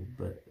cool.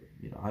 But,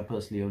 you know, I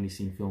personally only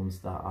seen films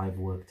that I've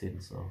worked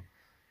in. So,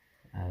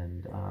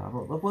 and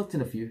I've worked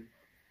in a few.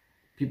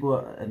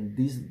 And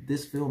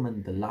this film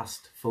and the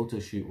last photo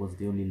shoot was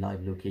the only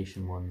live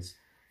location ones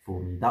for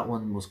me. That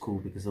one was cool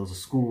because there was a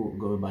school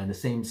going by, and the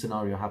same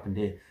scenario happened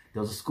here.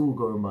 There was a school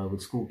going by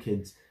with school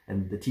kids,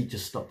 and the teacher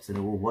stops and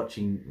they were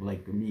watching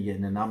like me,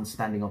 and then I'm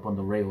standing up on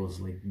the rails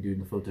like doing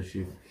the photo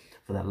shoot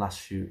for that last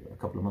shoot a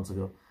couple of months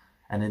ago.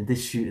 And then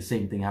this shoot, the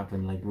same thing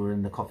happened. Like, we're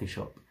in the coffee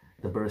shop,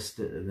 the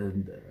barista,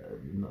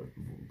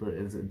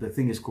 the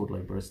thing is called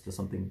like barista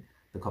something.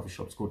 The coffee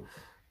shop's called.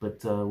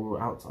 But we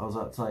were out. I was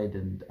outside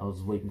and I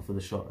was waiting for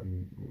the shot,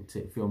 and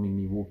filming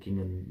me walking,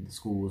 and the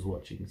school was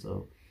watching.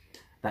 So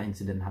that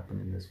incident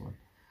happened in this one.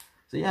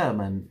 So yeah,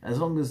 man. As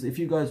long as, if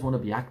you guys want to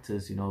be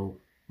actors, you know,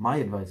 my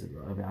advice,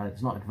 I mean,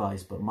 it's not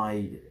advice, but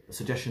my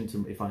suggestion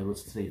to, if I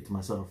was to say it to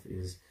myself,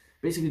 is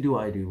basically do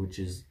what I do, which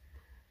is,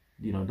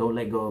 you know, don't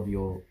let go of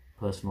your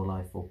personal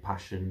life or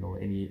passion or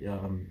any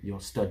your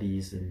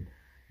studies and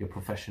your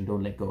profession.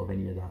 Don't let go of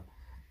any of that.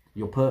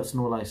 Your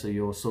personal life, so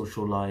your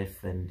social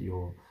life and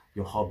your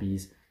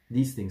hobbies,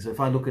 these things. So if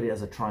I look at it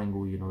as a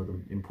triangle, you know,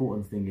 the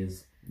important thing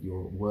is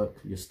your work,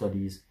 your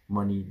studies,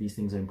 money. These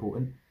things are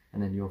important,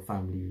 and then your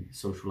family,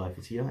 social life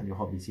is here, and your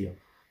hobbies here.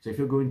 So if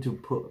you're going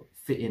to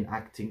fit in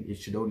acting, it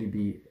should only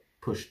be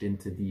pushed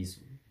into these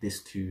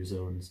two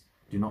zones.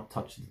 Do not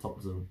touch the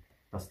top zone.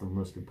 That's the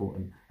most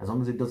important. As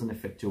long as it doesn't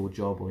affect your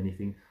job or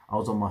anything. I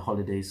was on my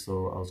holidays,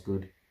 so I was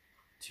good.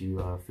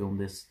 to film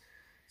this.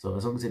 So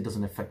as long as it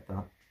doesn't affect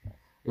that.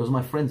 It was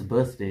my friend's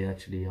birthday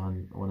actually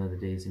on one of the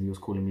days, and he was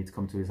calling me to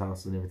come to his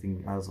house and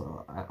everything. I was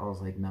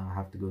like, nah, I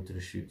have to go to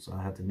the shoot, so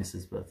I had to miss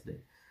his birthday.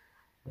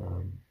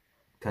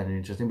 Kind of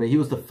interesting, but he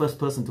was the first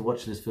person to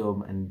watch this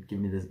film and give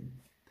me this,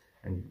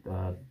 and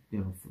you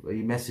know,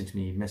 he messaged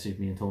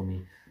me and told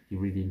me he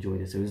really enjoyed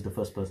it. So he was the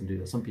first person to do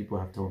that. Some people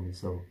have told me,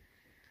 so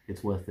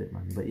it's worth it,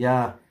 man. But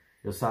yeah,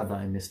 it was sad that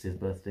I missed his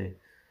birthday.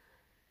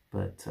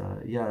 But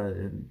yeah,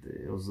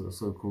 it was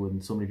so cool,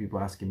 and so many people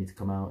asking me to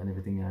come out and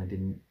everything. I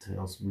didn't.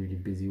 I was really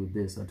busy with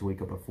this. I had to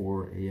wake up at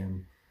 4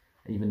 AM.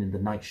 Even in the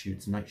night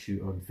shoot,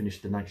 I'd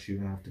finish the night shoot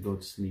and I have to go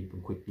to sleep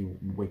and quickly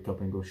wake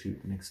up and go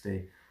shoot the next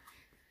day.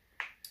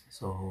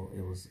 So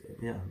it was,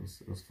 yeah,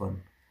 it was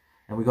fun.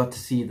 And we got to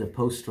see the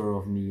poster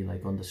of me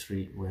like on the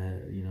street,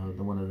 where, you know,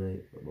 one of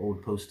the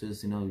old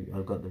posters, you know,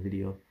 I got the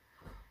video.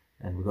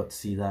 And we got to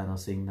see that, and I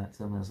was saying that to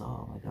them. I was like,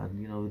 oh my God,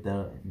 you know,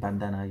 the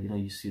bandana, you know,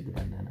 you see the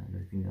bandana and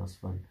everything. That was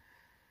fun.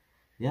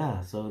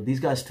 Yeah, so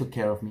these guys took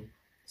care of me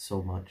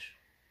so much.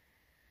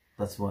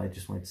 That's what I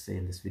just wanted to say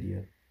in this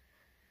video.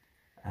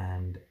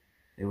 And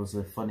it was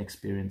a fun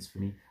experience for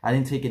me. I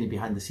didn't take any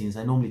behind the scenes.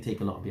 I normally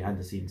take a lot of behind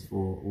the scenes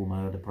for all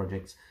my other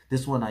projects.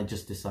 This one I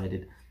just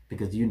decided,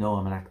 because you know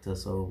I'm an actor,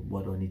 so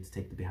why do I need to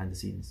take the behind the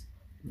scenes?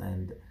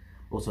 And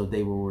also,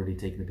 they were already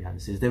taking the behind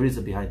the scenes. There is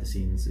a behind the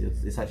scenes.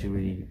 It's actually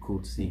really cool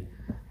to see.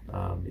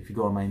 If you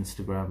go on my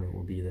Instagram, it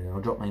will be there. I'll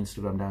drop my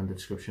Instagram down in the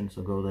description,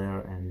 so go there,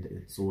 and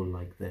it's all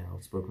like there.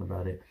 I've spoken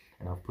about it,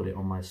 and I've put it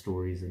on my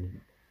stories and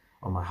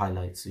on my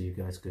highlights, so you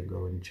guys can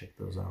go and check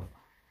those out.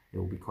 It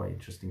will be quite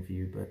interesting for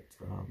you. But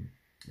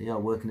yeah,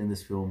 working in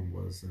this film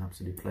was an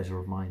absolute pleasure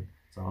of mine.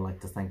 So I'd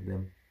like to thank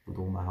them with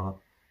all my heart.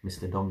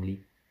 Mr. Dongley,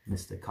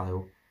 Mr.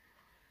 Kyle.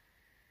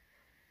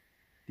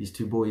 These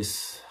two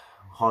boys,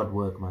 hard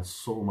work, man,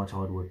 so much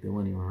hard work. They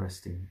weren't even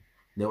resting.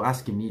 They were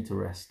asking me to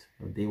rest,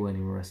 but they weren't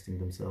even resting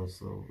themselves,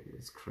 so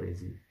it's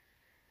crazy.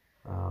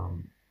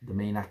 The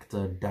main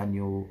actor,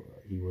 Daniel,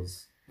 he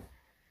was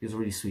a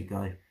really sweet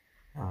guy.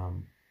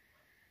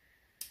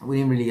 We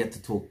didn't really get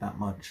to talk that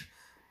much.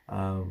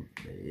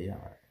 Yeah,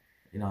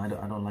 you know, I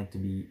don't like to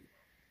be,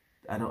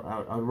 I'd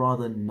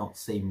rather not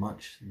say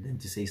much than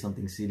to say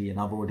something silly. And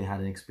I've already had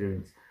an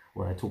experience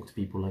where I talk to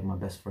people like my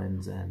best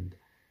friends, and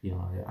you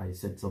know, I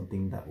said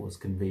something that was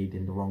conveyed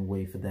in the wrong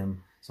way for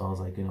them. So I was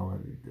like, you know,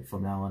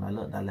 from now on, I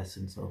learned that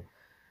lesson. So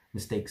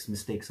mistakes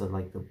are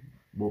like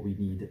what we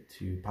need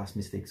to, past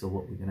mistakes are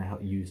what we're going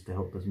to use to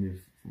help us move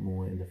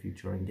more in the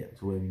future and get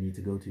to where we need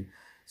to go to.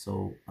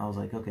 So I was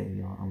like, okay,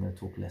 you know, I'm going to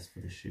talk less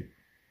for this shoot.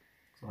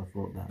 So I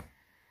thought that.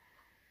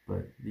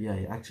 But yeah,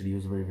 actually, he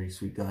was a very, very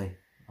sweet guy.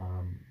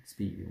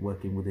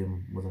 Working with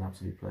him was an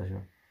absolute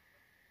pleasure.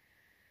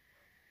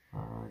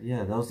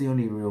 Yeah, that was the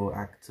only real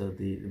actor.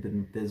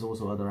 There's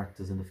also other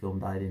actors in the film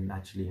that I didn't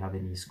actually have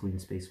any screen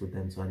space with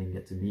them, so I didn't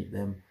get to meet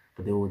them.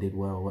 But they all did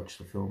well. I watched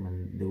the film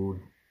and they all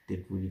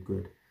did really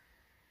good.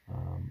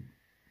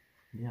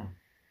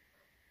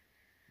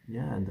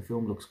 Yeah, and the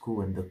film looks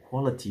cool and the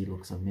quality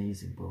looks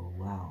amazing, bro.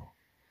 Wow,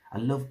 I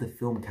love the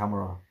film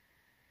camera.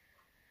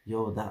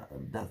 Yo,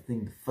 that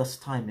thing, the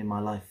first time in my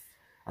life,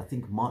 I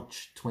think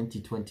March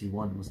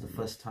 2021 was the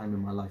first time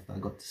in my life that I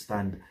got to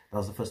stand. That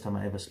was the first time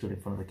I ever stood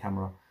in front of the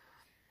camera.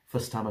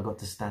 First time I got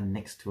to stand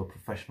next to a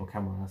professional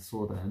camera, and I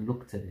saw that and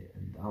looked at it,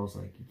 and I was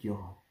like,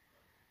 yo.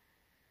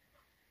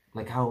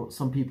 Like how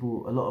some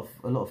people, a lot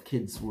of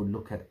kids would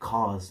look at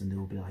cars and they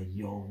would be like,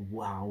 yo,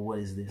 wow, what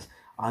is this?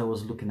 I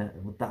was looking at,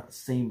 with that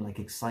same like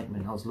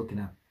excitement, I was looking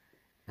at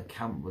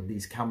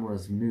these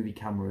cameras, movie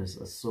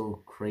cameras are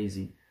so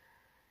crazy,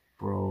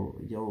 bro.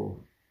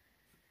 Yo,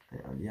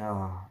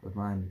 yeah,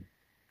 man.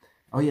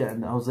 Oh yeah,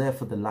 and I was there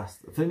for the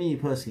last, for me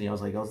personally, I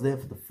was there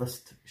for the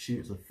first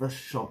shoot, the first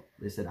shot.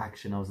 They said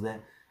action, I was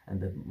there,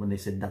 and then when they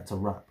said that's a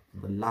wrap,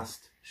 the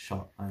last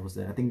shot, I was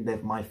there. I think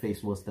that my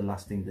face was the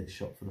last thing they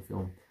shot for the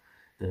film.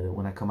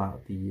 When I come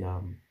out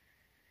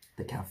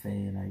the cafe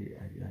and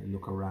I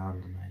look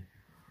around and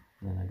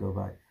then I go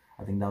back.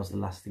 I think that was the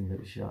last thing that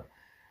we shot.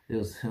 It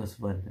was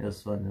fun. It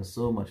was fun. It was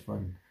so much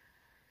fun,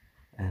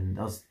 and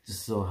I was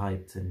just so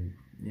hyped. And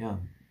yeah,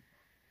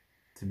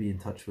 to be in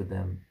touch with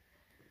them,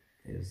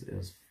 it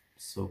was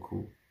so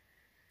cool.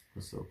 It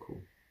was so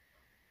cool.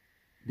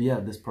 But yeah,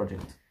 this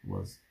project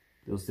was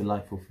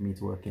delightful for me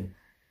to work in,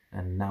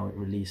 and now it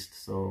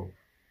released. So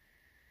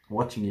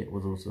watching it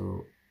was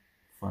also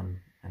fun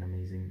and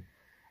amazing.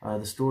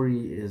 The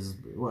story is,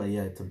 well,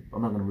 yeah,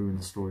 I'm not going to ruin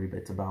the story, but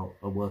it's about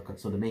a worker.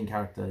 So the main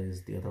character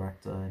is the other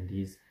actor, and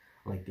he's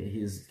like,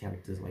 his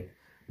character's like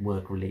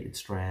work-related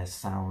stress,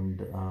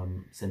 sound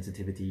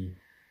sensitivity,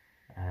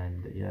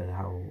 and yeah,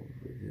 how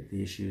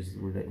the issues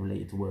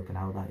related to work and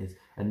how that is.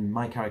 And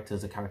my character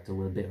is a character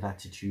with a bit of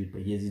attitude,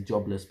 but he's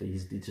jobless, but he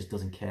just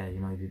doesn't care. You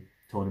know, if you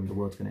told him the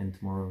world's going to end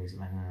tomorrow, he's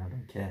like, nah, I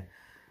don't care.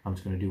 I'm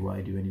just going to do what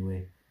I do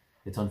anyway.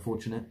 It's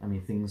unfortunate. I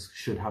mean, things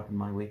should happen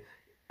my way.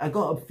 I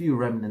got a few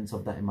remnants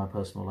of that in my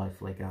personal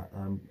life, like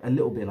a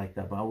little bit like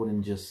that, but I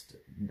wouldn't just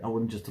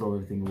throw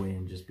everything away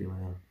and just be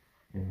like, oh,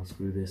 you know,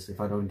 screw this. If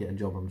I don't get a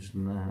job, I'm just,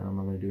 nah, I'm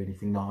not going to do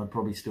anything. No, I'd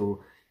probably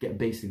still get a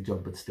basic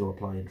job, but still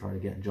apply and try to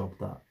get a job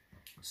that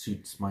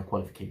suits my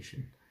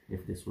qualification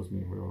if this was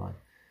me in real life.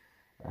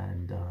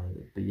 And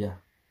but yeah,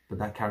 but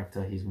that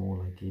character, he's more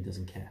like, he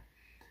doesn't care.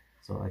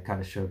 So I kind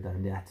of showed that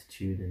in the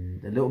attitude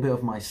and a little bit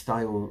of my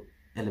style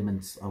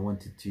elements I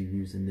wanted to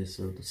use in this,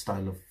 so the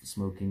style of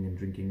smoking and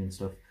drinking and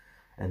stuff,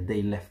 and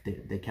they left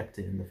it, they kept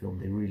it in the film.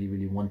 They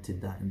really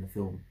wanted that in the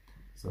film,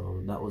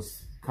 so that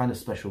was kind of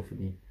special for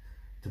me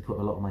to put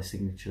a lot of my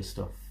signature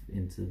stuff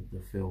into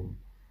the film.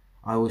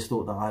 I always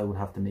thought that I would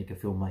have to make a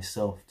film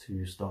myself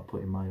to start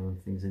putting my own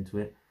things into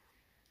it,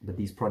 but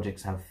these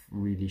projects have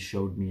really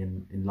showed me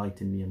and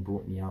enlightened me and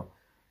brought me out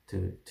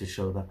to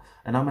show that.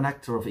 And I'm an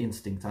actor of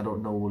instinct. I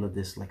don't know all of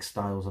this like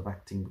styles of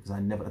acting, because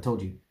I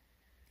told you,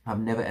 I've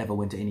never ever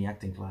went to any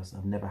acting class.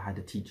 I've never had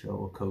a teacher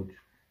or coach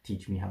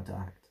teach me how to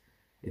act.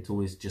 It's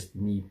always just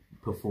me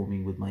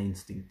performing with my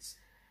instincts.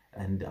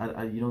 And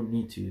you don't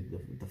need to.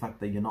 The fact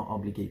that you're not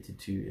obligated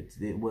to,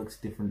 it works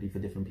differently for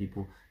different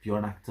people. If you're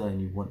an actor and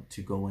you want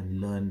to go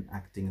and learn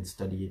acting and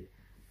study it,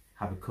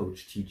 have a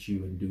coach teach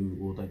you and do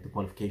all like the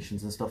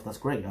qualifications and stuff, that's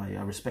great.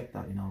 I respect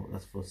that, you know.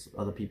 That's for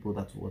other people,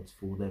 that's what's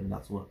for them, and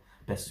that's what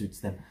best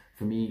suits them.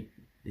 For me,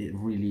 it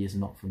really is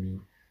not for me,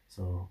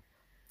 so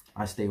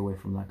I stay away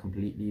from that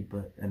completely.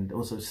 But and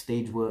also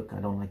stage work, I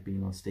don't like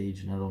being on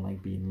stage, and I don't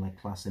like being in like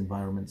class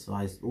environments, so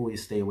I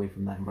always stay away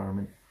from that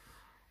environment.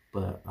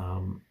 But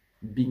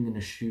being in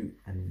a shoot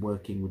and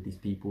working with these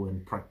people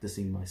and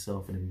practicing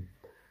myself and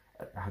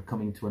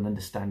coming to an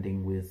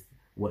understanding with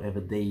whatever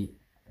the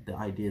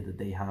idea that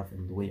they have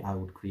and the way I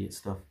would create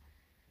stuff,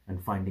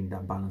 and finding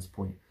that balance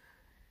point.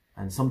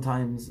 And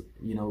sometimes,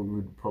 you know, we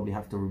would probably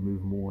have to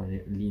remove more, and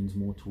it leans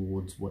more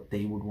towards what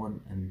they would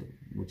want, and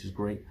which is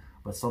great.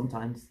 But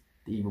sometimes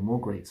the even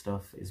more great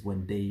stuff is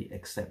when they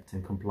accept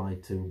and comply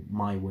to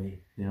my way,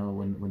 you know,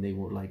 when they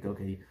were like,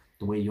 okay,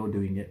 the way you're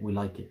doing it, we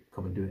like it,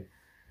 come and do it.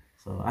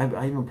 So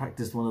I even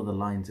practiced one of the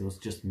lines. It was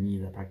just me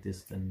that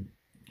practiced, and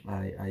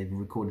I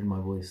recorded my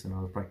voice and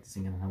I was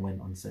practicing, and I went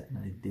on set and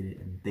I did it,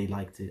 and they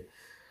liked it.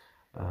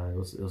 It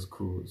was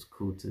cool. It was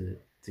cool to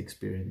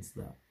experience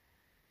that.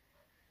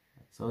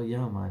 So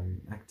yeah,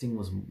 man, acting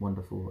was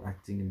wonderful.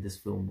 Acting in this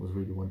film was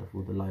really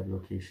wonderful. The live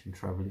location,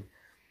 traveling,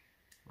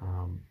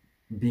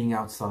 being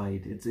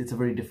outside. It's a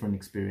very different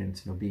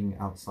experience, you know, being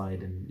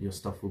outside and your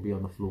stuff will be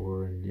on the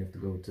floor, and you have to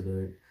go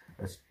to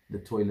the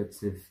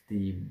toilets if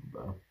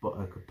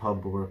a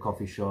pub or a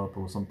coffee shop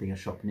or something, a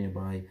shop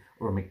nearby,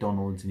 or a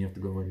McDonald's, and you have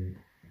to go and,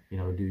 you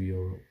know, do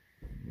your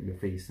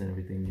face and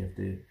everything. You have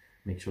to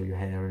make sure your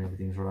hair and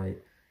everything's right.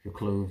 Your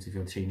clothes, if you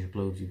have to change your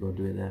clothes, you go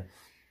do it there.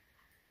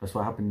 That's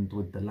what happened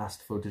with the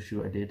last photo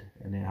shoot I did,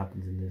 and it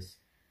happens in this.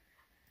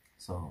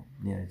 So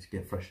yeah, just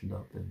get freshened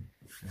up and,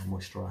 you know,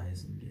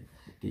 moisturize and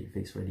get your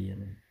face ready,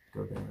 and then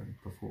go there and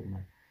perform,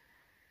 man.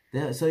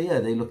 Yeah, so yeah,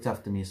 they looked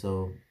after me.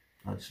 So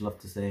I'd just love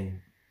to say,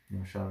 you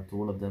know, shout out to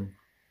all of them.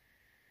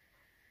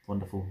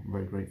 Wonderful. I'm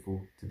very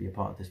grateful to be a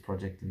part of this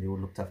project, and they all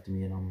looked after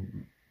me, and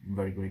I'm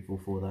very grateful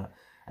for that.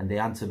 And they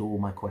answered all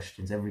my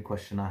questions. Every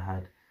question I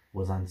had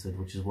was answered,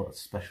 which is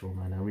what's special,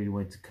 man. I really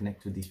wanted to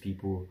connect with these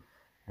people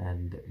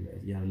and,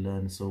 yeah,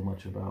 learn so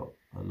much about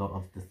a lot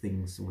of the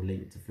things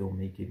related to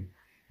filmmaking,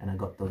 and I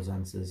got those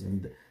answers.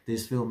 And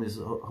this film is,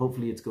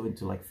 hopefully it's going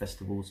to like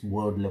festivals,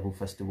 world level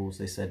festivals,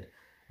 they said,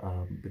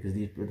 because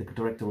the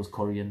director was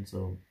Korean,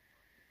 so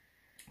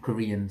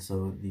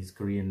these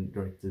Korean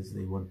directors,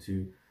 they want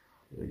to,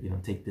 you know,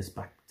 take this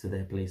back to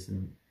their place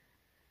and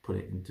put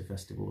it into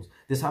festivals.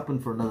 This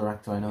happened for another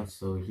actor I know,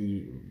 so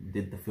he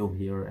did the film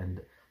here,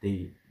 and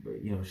they,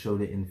 you know,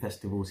 showed it in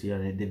festivals here,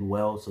 and it did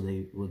well, so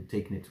they were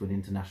taking it to an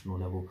international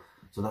level.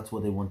 So that's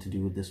what they want to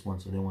do with this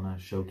one. So they want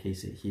to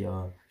showcase it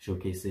here,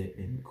 showcase it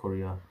in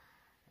Korea,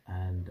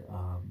 and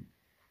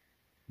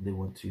they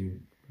want to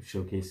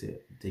showcase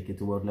it, take it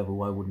to world level.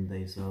 Why wouldn't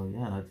they? So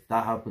yeah, if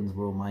that happens,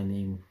 bro, my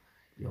name,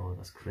 yo,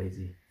 that's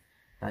crazy.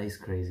 That is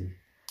crazy.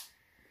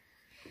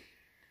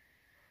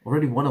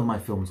 Already one of my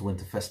films went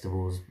to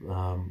festivals.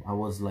 I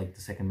was like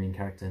the second main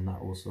character in that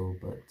also,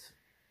 but,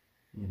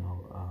 you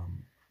know,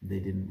 they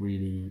didn't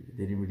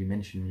really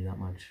mention me that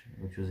much,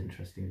 which was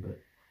interesting. But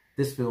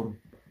this film,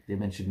 they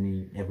mentioned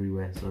me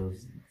everywhere, so,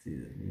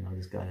 you know,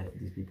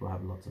 these people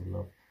have lots of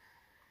love.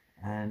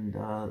 And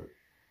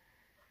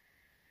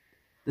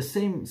the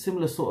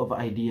similar sort of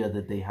idea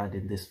that they had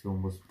in this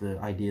film was the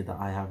idea that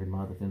I have in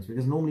my other films.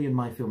 Because normally in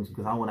my films,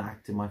 because I want to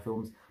act in my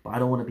films, but I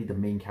don't want to be the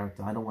main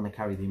character. I don't want to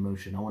carry the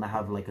emotion. I want to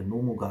have like a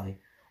normal guy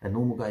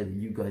that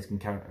you guys can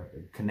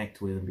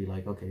connect with and be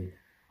like, okay,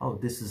 oh,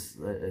 this is,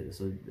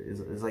 so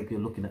it's like you're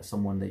looking at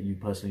someone that you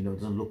personally know. It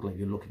doesn't look like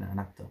you're looking at an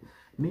actor.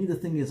 Me, the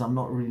thing is, I'm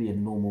not really a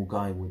normal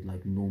guy with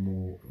like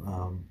normal,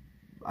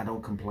 I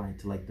don't comply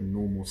to like the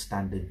normal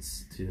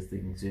standards to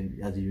things,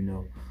 as you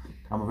know.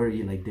 I'm a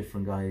very like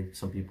different guy.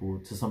 Some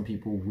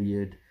people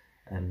weird,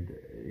 and,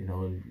 you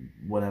know,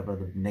 whatever,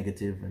 the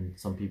negative, and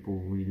some people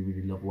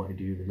really love what I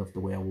do. They love the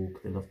way I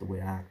walk, they love the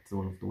way I act, they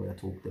love the way I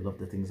talk, they love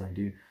the things I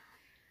do.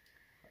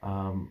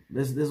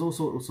 There's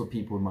also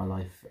people in my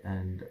life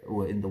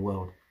or in the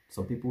world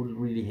Some people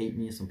really hate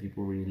me, some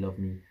people really love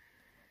me.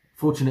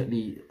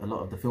 Fortunately, a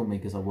lot of the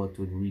filmmakers I worked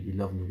with really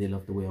love me. They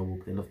love the way I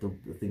walk, they love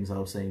the things I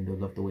was saying, they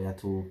love the way I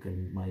talk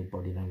and my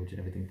body language and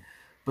everything.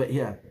 But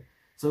yeah,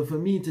 so for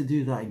me to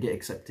do that and get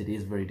accepted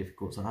is very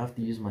difficult. So I have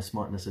to use my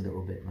smartness a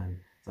little bit, man.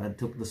 So I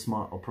took the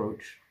smart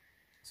approach.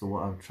 So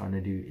what I'm trying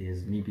to do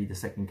is me be the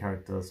second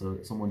character, so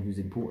someone who's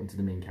important to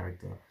the main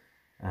character,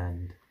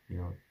 and you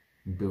know,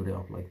 build it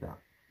up like that.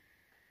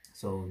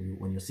 So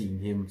when you're seeing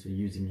him, so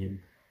using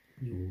him,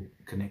 you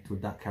connect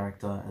with that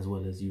character as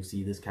well as you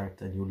see this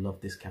character and you'll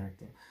love this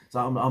character. So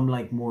I'm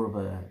like more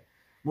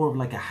of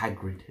like a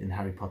Hagrid in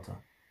Harry Potter.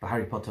 But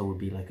Harry Potter would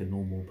be like a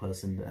normal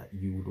person that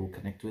you would all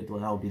connect with.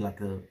 Well, I'll be like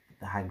the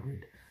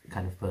Hagrid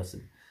kind of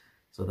person.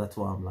 So that's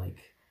why I'm like.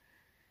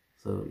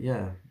 So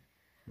yeah.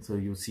 So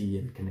you'll see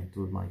and connect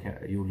with my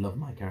character. You'll love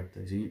my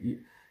character. So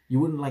you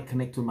wouldn't like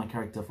connect with my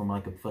character from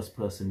like a first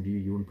person view.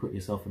 You wouldn't put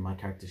yourself in my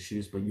character's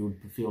shoes, but you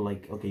would feel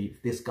like, okay,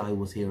 if this guy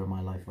was here in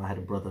my life, if I had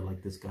a brother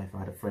like this guy, if I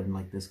had a friend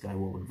like this guy,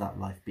 what would that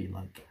life be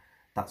like?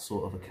 That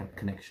sort of a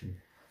connection.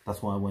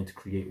 That's why I wanted to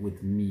create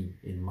with me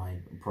in my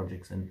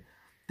projects. And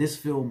this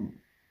film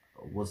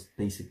was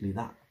basically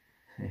that.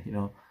 You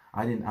know,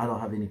 I don't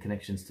have any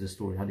connections to the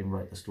story. I didn't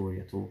write the story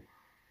at all.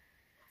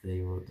 They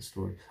wrote the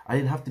story. I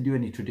didn't have to do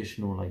any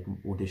traditional like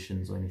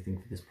auditions or anything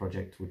for this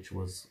project, which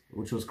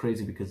was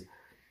crazy because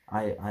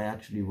I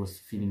actually was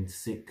feeling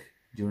sick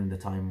during the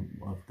time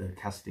of the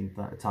casting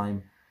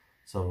time,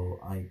 so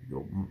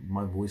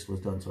my voice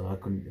was done, so I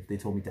couldn't. If they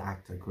told me to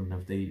act, I couldn't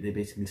have. They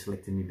basically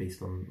selected me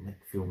based on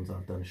like films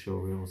I've done, show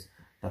reels.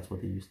 That's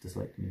what they used to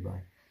select me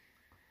by.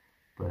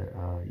 But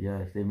yeah,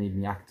 if they made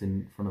me act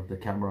in front of the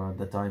camera at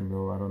the time,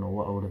 though, I don't know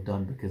what I would have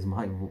done because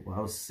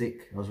I was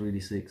sick. I was really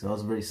sick, so I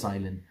was very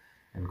silent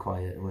and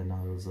quiet when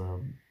I was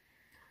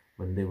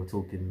when they were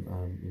talking,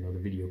 you know, the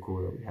video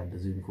call that we had, the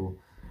Zoom call.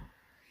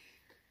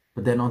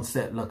 But then on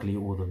set, luckily, I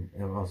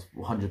was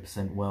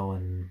 100% well,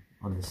 and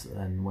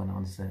went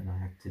on set and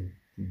I acted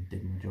and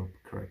did my job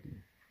correctly.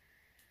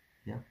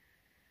 Yeah,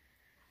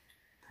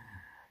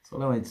 that's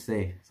all I wanted to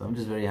say. So I'm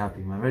just very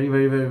happy, man. Very,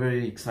 very, very,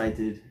 very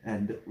excited.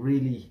 And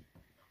really,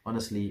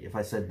 honestly, if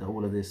I said that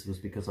all of this was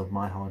because of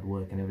my hard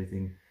work and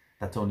everything,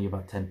 that's only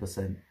about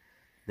 10%.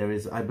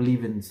 I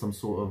believe in some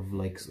sort of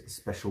like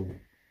special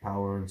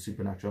power and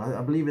supernatural.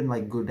 I believe in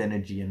like good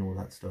energy and all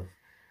that stuff.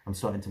 I'm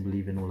starting to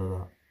believe in all of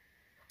that.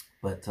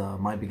 But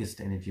my biggest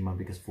energy, my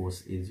biggest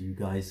force is you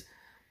guys,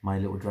 my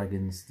little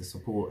dragons. The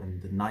support and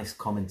the nice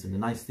comments and the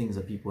nice things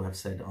that people have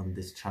said on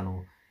this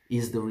channel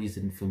is the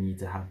reason for me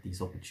to have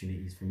these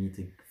opportunities, for me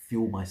to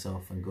fuel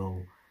myself and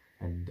go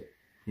and,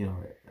 you know,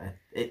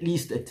 at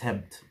least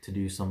attempt to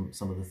do some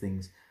of the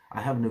things.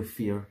 I have no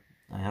fear.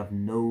 I have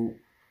no,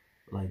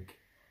 like,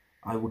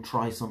 I will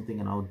try something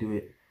and I'll do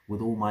it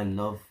with all my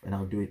love, and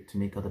I'll do it to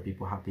make other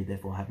people happy.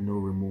 Therefore, I have no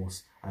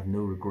remorse. I have no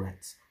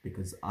regrets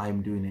because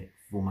I'm doing it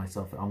for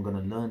myself. I'm going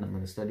to learn, I'm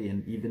going to study,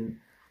 and even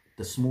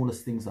the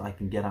smallest things that I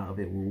can get out of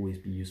it will always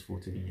be useful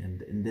to me.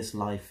 And in this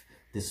life,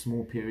 this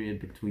small period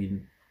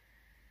between,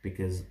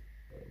 because,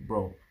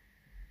 bro,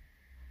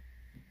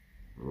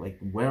 like,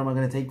 where am I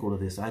going to take all of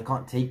this? I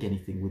can't take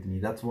anything with me.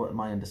 That's what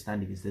my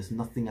understanding is. There's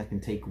nothing I can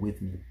take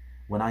with me.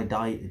 When I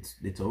die,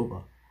 it's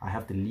over. I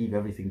have to leave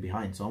everything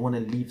behind. So I want to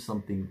leave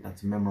something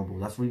that's memorable.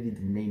 That's really the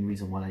main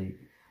reason why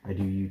I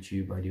do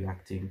YouTube, I do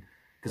acting,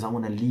 because I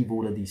want to leave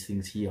all of these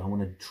things here. I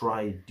want to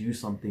try do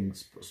something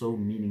so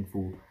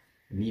meaningful,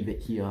 leave it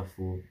here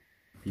for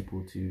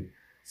people to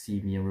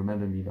see me and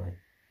remember me by.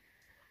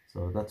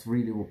 So that's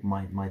really what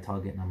my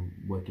target, and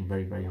I'm working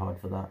very, very hard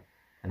for that,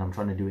 and I'm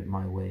trying to do it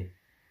my way.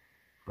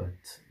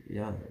 But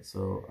yeah,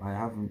 so I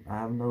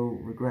have no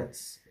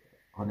regrets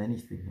on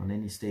anything, on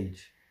any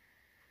stage.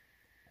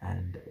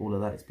 And all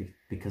of that is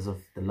because of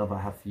the love I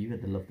have for you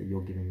and the love that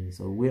you're giving me.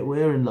 So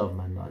we're in love,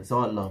 man. It's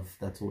our love.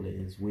 That's all it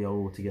is. We are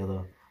all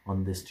together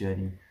on this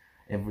journey.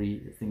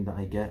 Everything that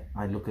I get,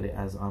 I look at it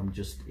as I'm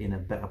just in a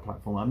better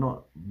platform. I'm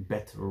not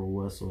better or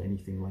worse or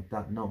anything like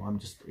that. No, I'm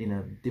just in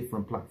a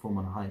different platform,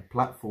 on a higher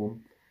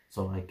platform,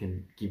 so I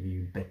can give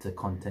you better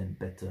content,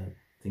 better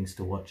things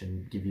to watch,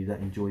 and give you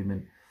that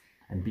enjoyment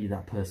and be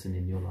that person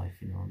in your life.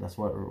 You know, that's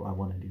what I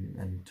want to do,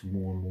 and to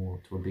more and more,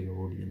 to a bigger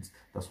audience.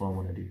 That's what I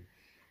want to do.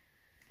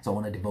 So I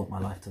want to devote my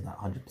life to that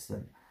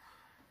 100%.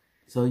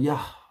 So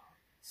yeah,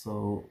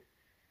 so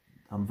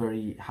I'm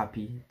very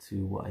happy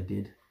to what I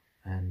did,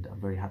 and I'm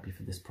very happy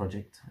for this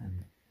project,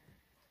 and,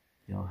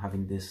 you know,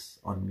 having this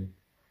on me,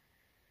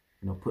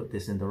 you know, put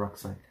this in the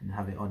rucksack and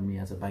have it on me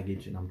as a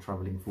baggage, and I'm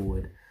traveling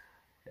forward,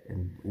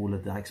 and all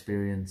of that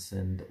experience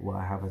and what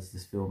I have as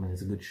this film. And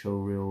it's a good show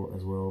reel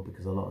as well,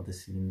 because a lot of the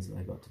scenes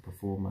I got to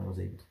perform, I was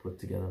able to put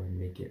together and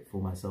make it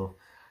for myself.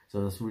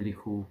 So that's really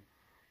cool.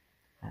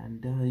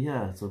 And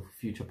yeah, so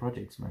future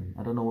projects, man.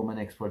 I don't know what my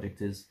next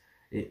project is.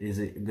 Is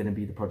it going to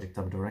be the project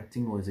I'm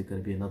directing, or is it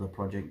going to be another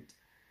project?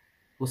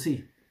 We'll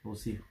see. We'll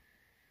see.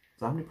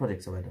 So how many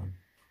projects have I done?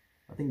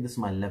 I think this is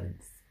my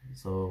 11th.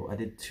 So I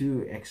did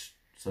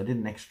I did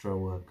an extra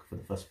work for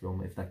the first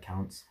film, if that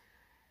counts.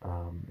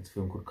 It's a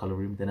film called Color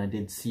Room. Then I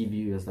did Sea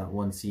View as that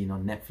one scene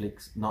on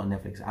Netflix, not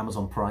Netflix,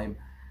 Amazon Prime.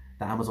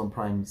 the Amazon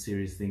Prime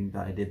series thing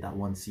that I did that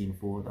one scene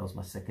for. That was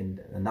my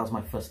second, and that was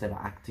my first ever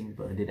acting,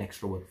 but I did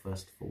extra work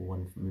first for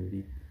one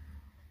movie.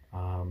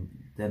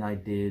 Then I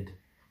did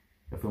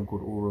a film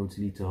called All Roads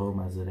Lead to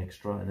Home as an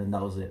extra, and then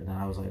that was it. And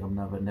I was like, I'm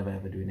never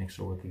ever doing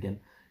extra work again.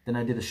 Then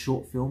I did a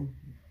short film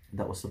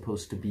that was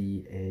supposed to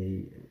be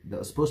a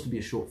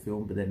short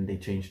film, but then they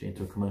changed it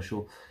into a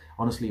commercial.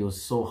 Honestly, it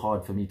was so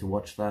hard for me to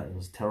watch that. It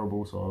was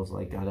terrible, so I was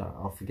like,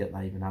 I'll forget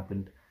that even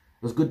happened.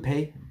 It was good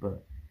pay,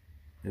 but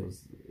it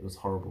was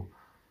horrible.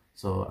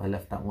 So I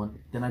left that one.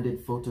 Then I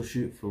did photo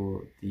shoot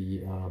for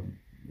the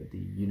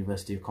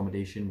university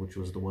accommodation, which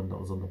was the one that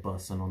was on the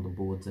bus and on the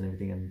boards and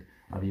everything. And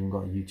I've even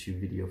got a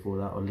YouTube video for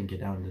that. I'll link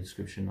it down in the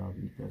description.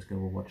 You guys can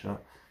go watch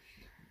that.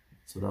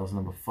 So that was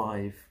number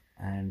 5.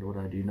 And what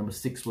did I do? Number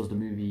 6 was the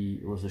movie.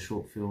 It was a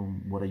short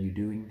film. What Are You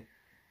Doing?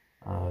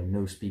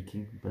 No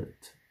speaking, but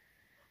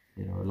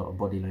you know, a lot of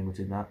body language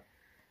in that.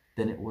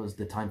 Then it was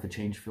the Time for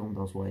Change film.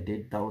 That was what I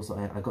did. That was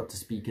I got to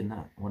speak in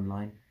that one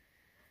line.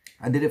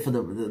 I did it for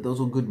those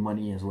were good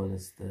money, as well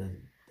as the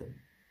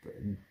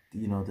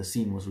you know, the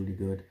scene was really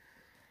good.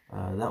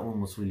 That one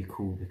was really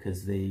cool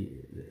because there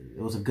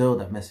was a girl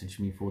that messaged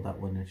me for that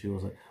one, and she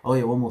was like, oh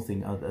yeah, one more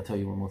thing, I'll tell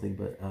you one more thing,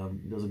 but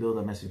there was a girl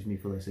that messaged me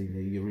for that, saying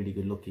that you're really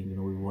good looking, you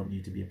know, we want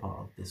you to be a part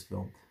of this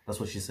film. That's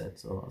what she said.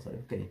 So I was like,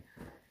 okay,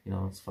 you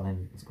know, it's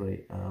fine, it's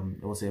great.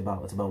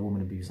 It's about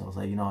woman abuse. I was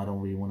like, you know, I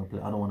don't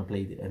want to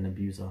play an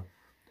abuser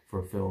for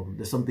a film.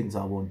 There's some things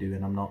I won't do,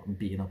 and I'm not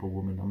beating up a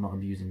woman, I'm not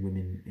abusing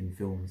women in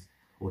films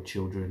or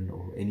children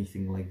or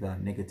anything like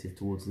that negative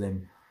towards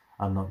them.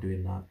 I'm not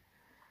doing that.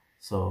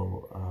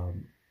 So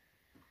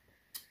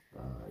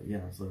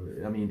yeah, so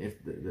I mean, if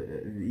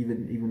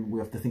even we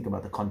have to think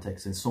about the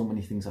context, and so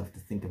many things I have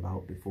to think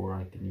about before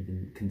I can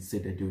even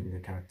consider doing a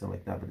character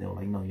like that. But they were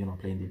like, no, you're not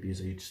playing the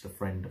abuser, you're just a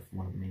friend of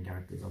one of the main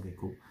characters. Okay,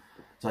 cool.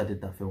 So I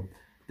did that film.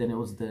 Then it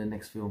was the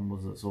next film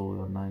was so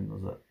on 9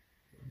 was that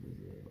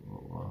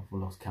I've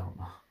lost count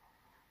now.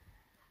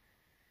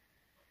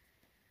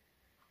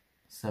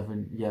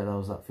 7, yeah, that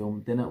was that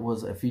film. Then it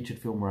was a featured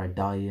film where I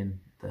die in,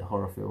 the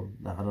horror film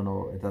that I don't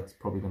know, that's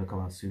probably going to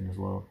come out soon as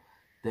well.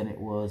 Then it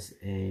was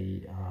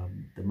a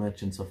The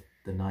Merchants of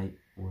the Night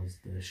was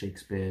the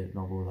Shakespeare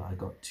novel that I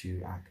got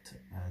to act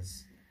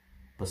as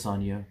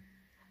Bassanio,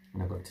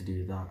 and I got to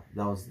do that.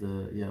 That was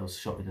it was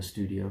shot in a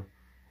studio.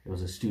 It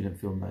was a student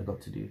film that I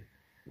got to do.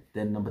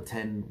 Then number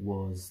 10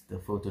 was the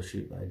photo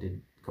shoot that I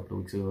did a couple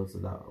of weeks ago, so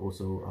that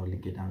also I'll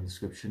link it down in the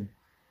description.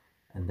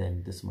 And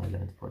then this is my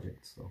 11th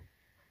project, so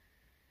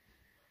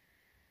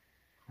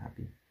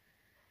happy.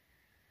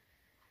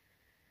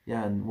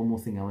 Yeah, and one more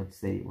thing I would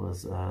say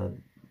was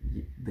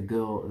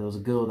there was a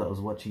girl that was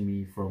watching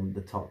me from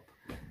the top,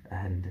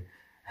 and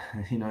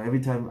you know, every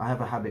time I have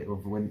a habit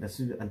of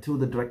until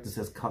the director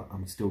says cut,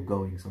 I'm still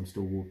going, so I'm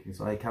still walking.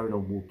 So I carried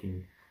on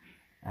walking,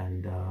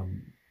 and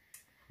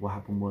what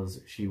happened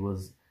was she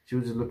was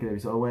just looking at me.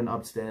 So I went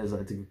upstairs. I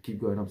had to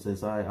keep going upstairs.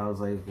 So I was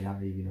like, yeah,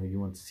 you know, you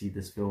want to see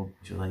this film?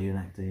 She was like, you're an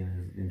actor, you know,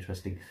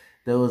 interesting.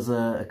 There was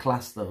a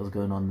class that was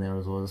going on there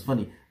as well. It's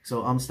funny.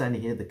 So I'm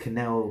standing here. The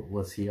canal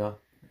was here,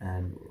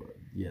 and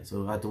yeah,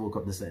 so I had to walk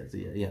up the stairs.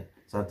 Yeah.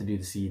 So I had to do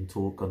the scene,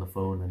 talk on the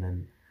phone, and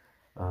then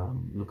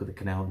look at the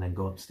canal, and then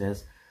go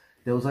upstairs.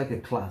 There was like a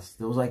class.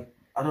 There was like,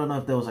 I don't know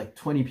if there was like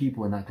 20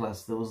 people in that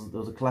class. There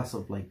was a class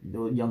of like,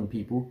 there were young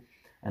people.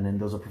 And then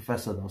there was a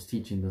professor that was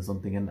teaching them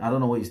something, and I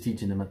don't know what he's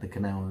teaching them at the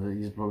canal.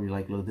 He's probably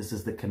like, look, this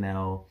is the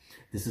canal,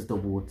 this is the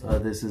water,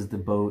 this is the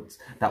boat,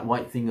 that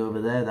white thing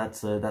over there,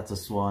 that's a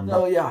swan.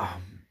 Oh yeah.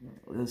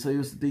 So he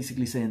was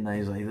basically saying that,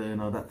 he's like, you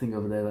know, that thing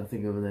over there,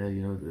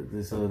 you know,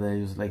 this over there.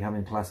 He was like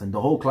having class, and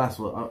the whole class,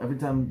 every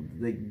time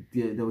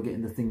they were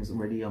getting the things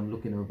ready, I'm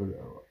looking over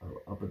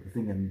up at the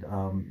thing, and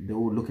they're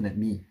all looking at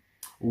me.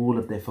 All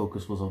of their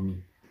focus was on me.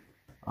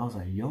 I was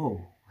like,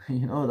 yo.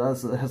 You know,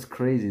 that's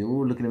crazy. They're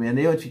all looking at me, and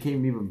they actually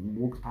came even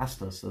walked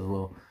past us as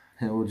well,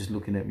 and they were all just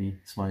looking at me,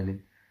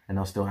 smiling, and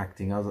I was still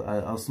acting. I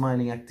was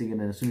smiling, acting,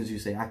 and then as soon as you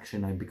say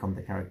action, I become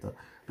the character.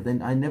 But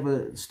then I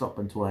never stop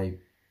until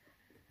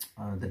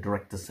the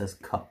director says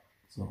cut.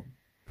 So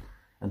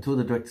until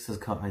the director says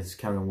cut, I just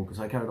carry on walking.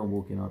 So I carried on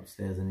walking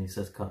upstairs, and he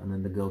says cut, and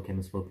then the girl came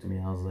and spoke to me.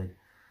 And I was like,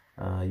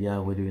 yeah,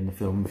 we're doing the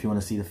film. If you want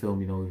to see the film,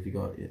 you know, if you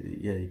got,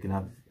 yeah, you can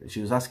have.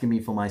 She was asking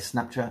me for my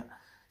Snapchat.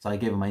 So I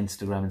gave her my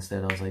Instagram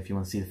instead. I was like, if you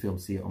want to see the film,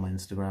 see it on my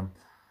Instagram.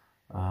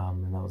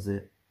 And that was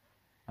it.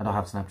 I don't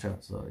have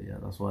Snapchat, so yeah,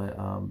 that's why.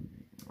 Yeah.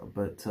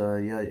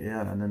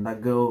 And then that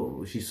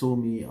girl, she saw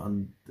me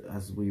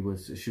as we were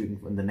shooting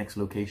in the next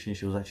location.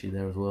 She was actually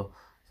there as well.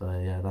 So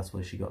yeah, that's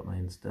why she got my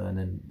Insta. And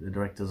then the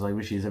director's like,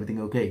 Rishi, is everything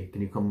okay?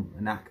 Can you come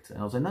and act? And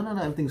I was like, no,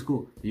 everything's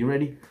cool. Are you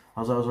ready?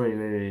 I was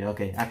ready.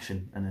 Okay,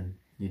 action. And then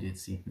you did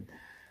see.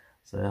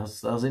 So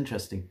that was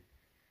interesting.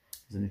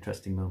 It was an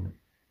interesting moment.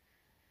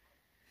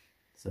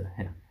 So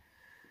yeah,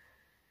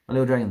 my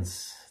little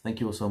dragons, thank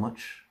you all so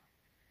much.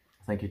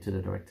 Thank you to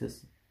the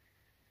directors,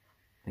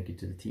 thank you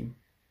to the team,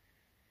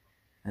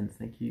 and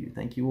thank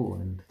you all,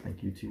 and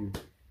thank you to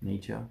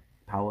nature,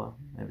 power,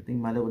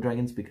 everything, my little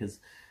dragons, because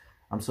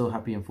I'm so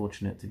happy and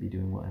fortunate to be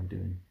doing what I'm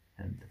doing,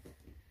 and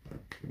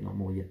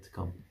more yet to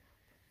come.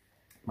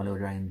 my little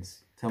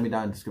dragons. Tell me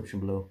down in the description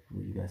below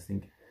what you guys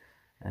think.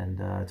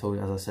 And I told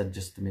you, as I said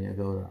just a minute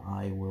ago, that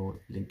I will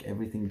link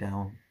everything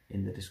down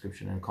in the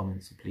description and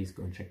comments, so please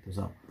go and check those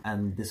out.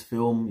 And this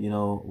film, you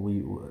know,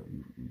 we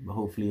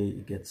hopefully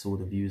it gets all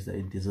the views that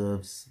it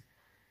deserves.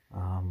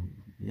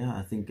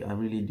 Yeah, I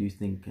really do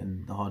think,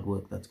 and the hard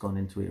work that's gone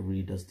into it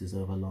really does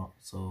deserve a lot.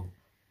 So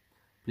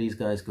please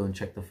guys, go and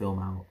check the film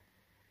out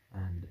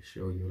and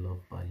show your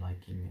love by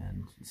liking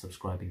and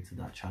subscribing to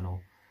that channel.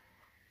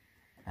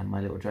 And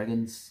my little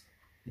dragons,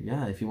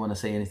 yeah, if you want to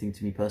say anything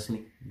to me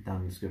personally,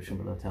 down in the description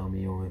below, tell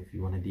me. Or if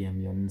you want to DM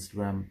me on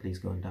Instagram, please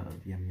go and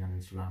DM me on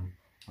Instagram.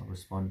 I'll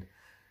respond.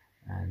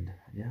 And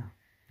yeah,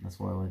 that's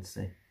what I wanted to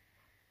say.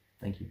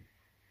 Thank you.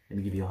 Let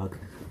me give you a hug.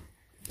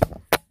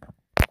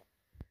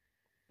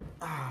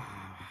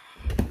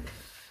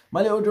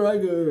 My little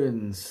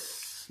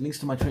dragons, links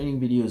to my training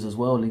videos as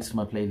well, links to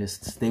my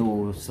playlists, they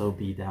will also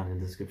be down in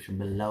the description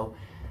below.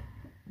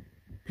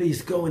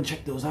 Please go and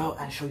check those out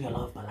and show your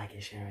love by liking,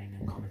 sharing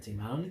and commenting,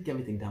 man. I'll link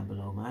everything down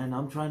below, man.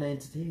 I'm trying to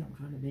entertain, I'm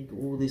trying to make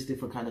all this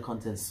different kind of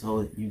content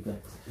so that you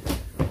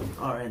guys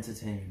are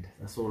entertained.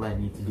 That's all I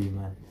need to do,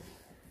 man.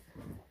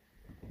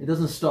 It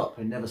doesn't stop,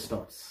 it never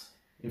stops.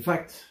 In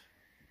fact,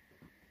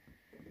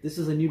 this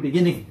is a new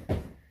beginning.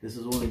 This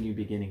is all a new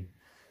beginning.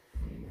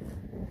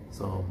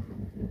 So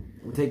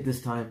we'll take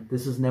this time.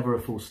 This is never a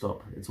full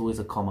stop. It's always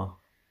a comma.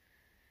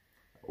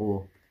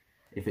 Or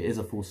if it is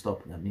a full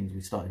stop, that means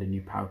we started a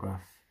new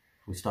paragraph.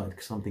 We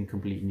started something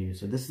completely new.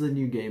 So this is a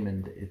new game,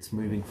 and it's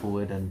moving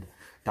forward and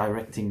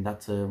directing.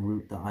 That's a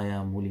route that I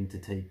am willing to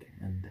take,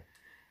 and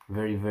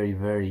very, very,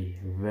 very,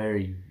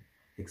 very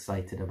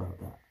excited about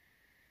that.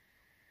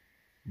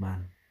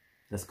 Man,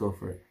 let's go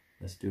for it.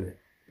 Let's do it.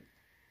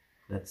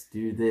 Let's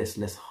do this.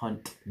 Let's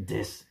hunt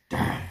this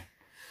down.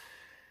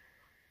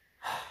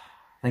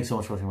 Thanks so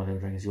much for watching, my little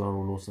dragons. You are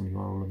all awesome. You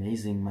are all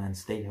amazing, man.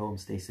 Stay home,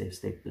 stay safe,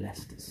 stay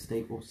blessed,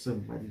 stay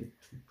awesome, my little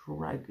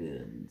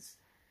dragons.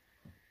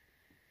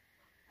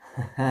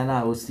 And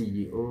I will see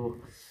you all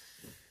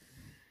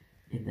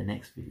in the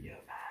next video,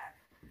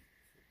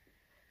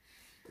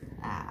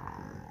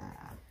 man.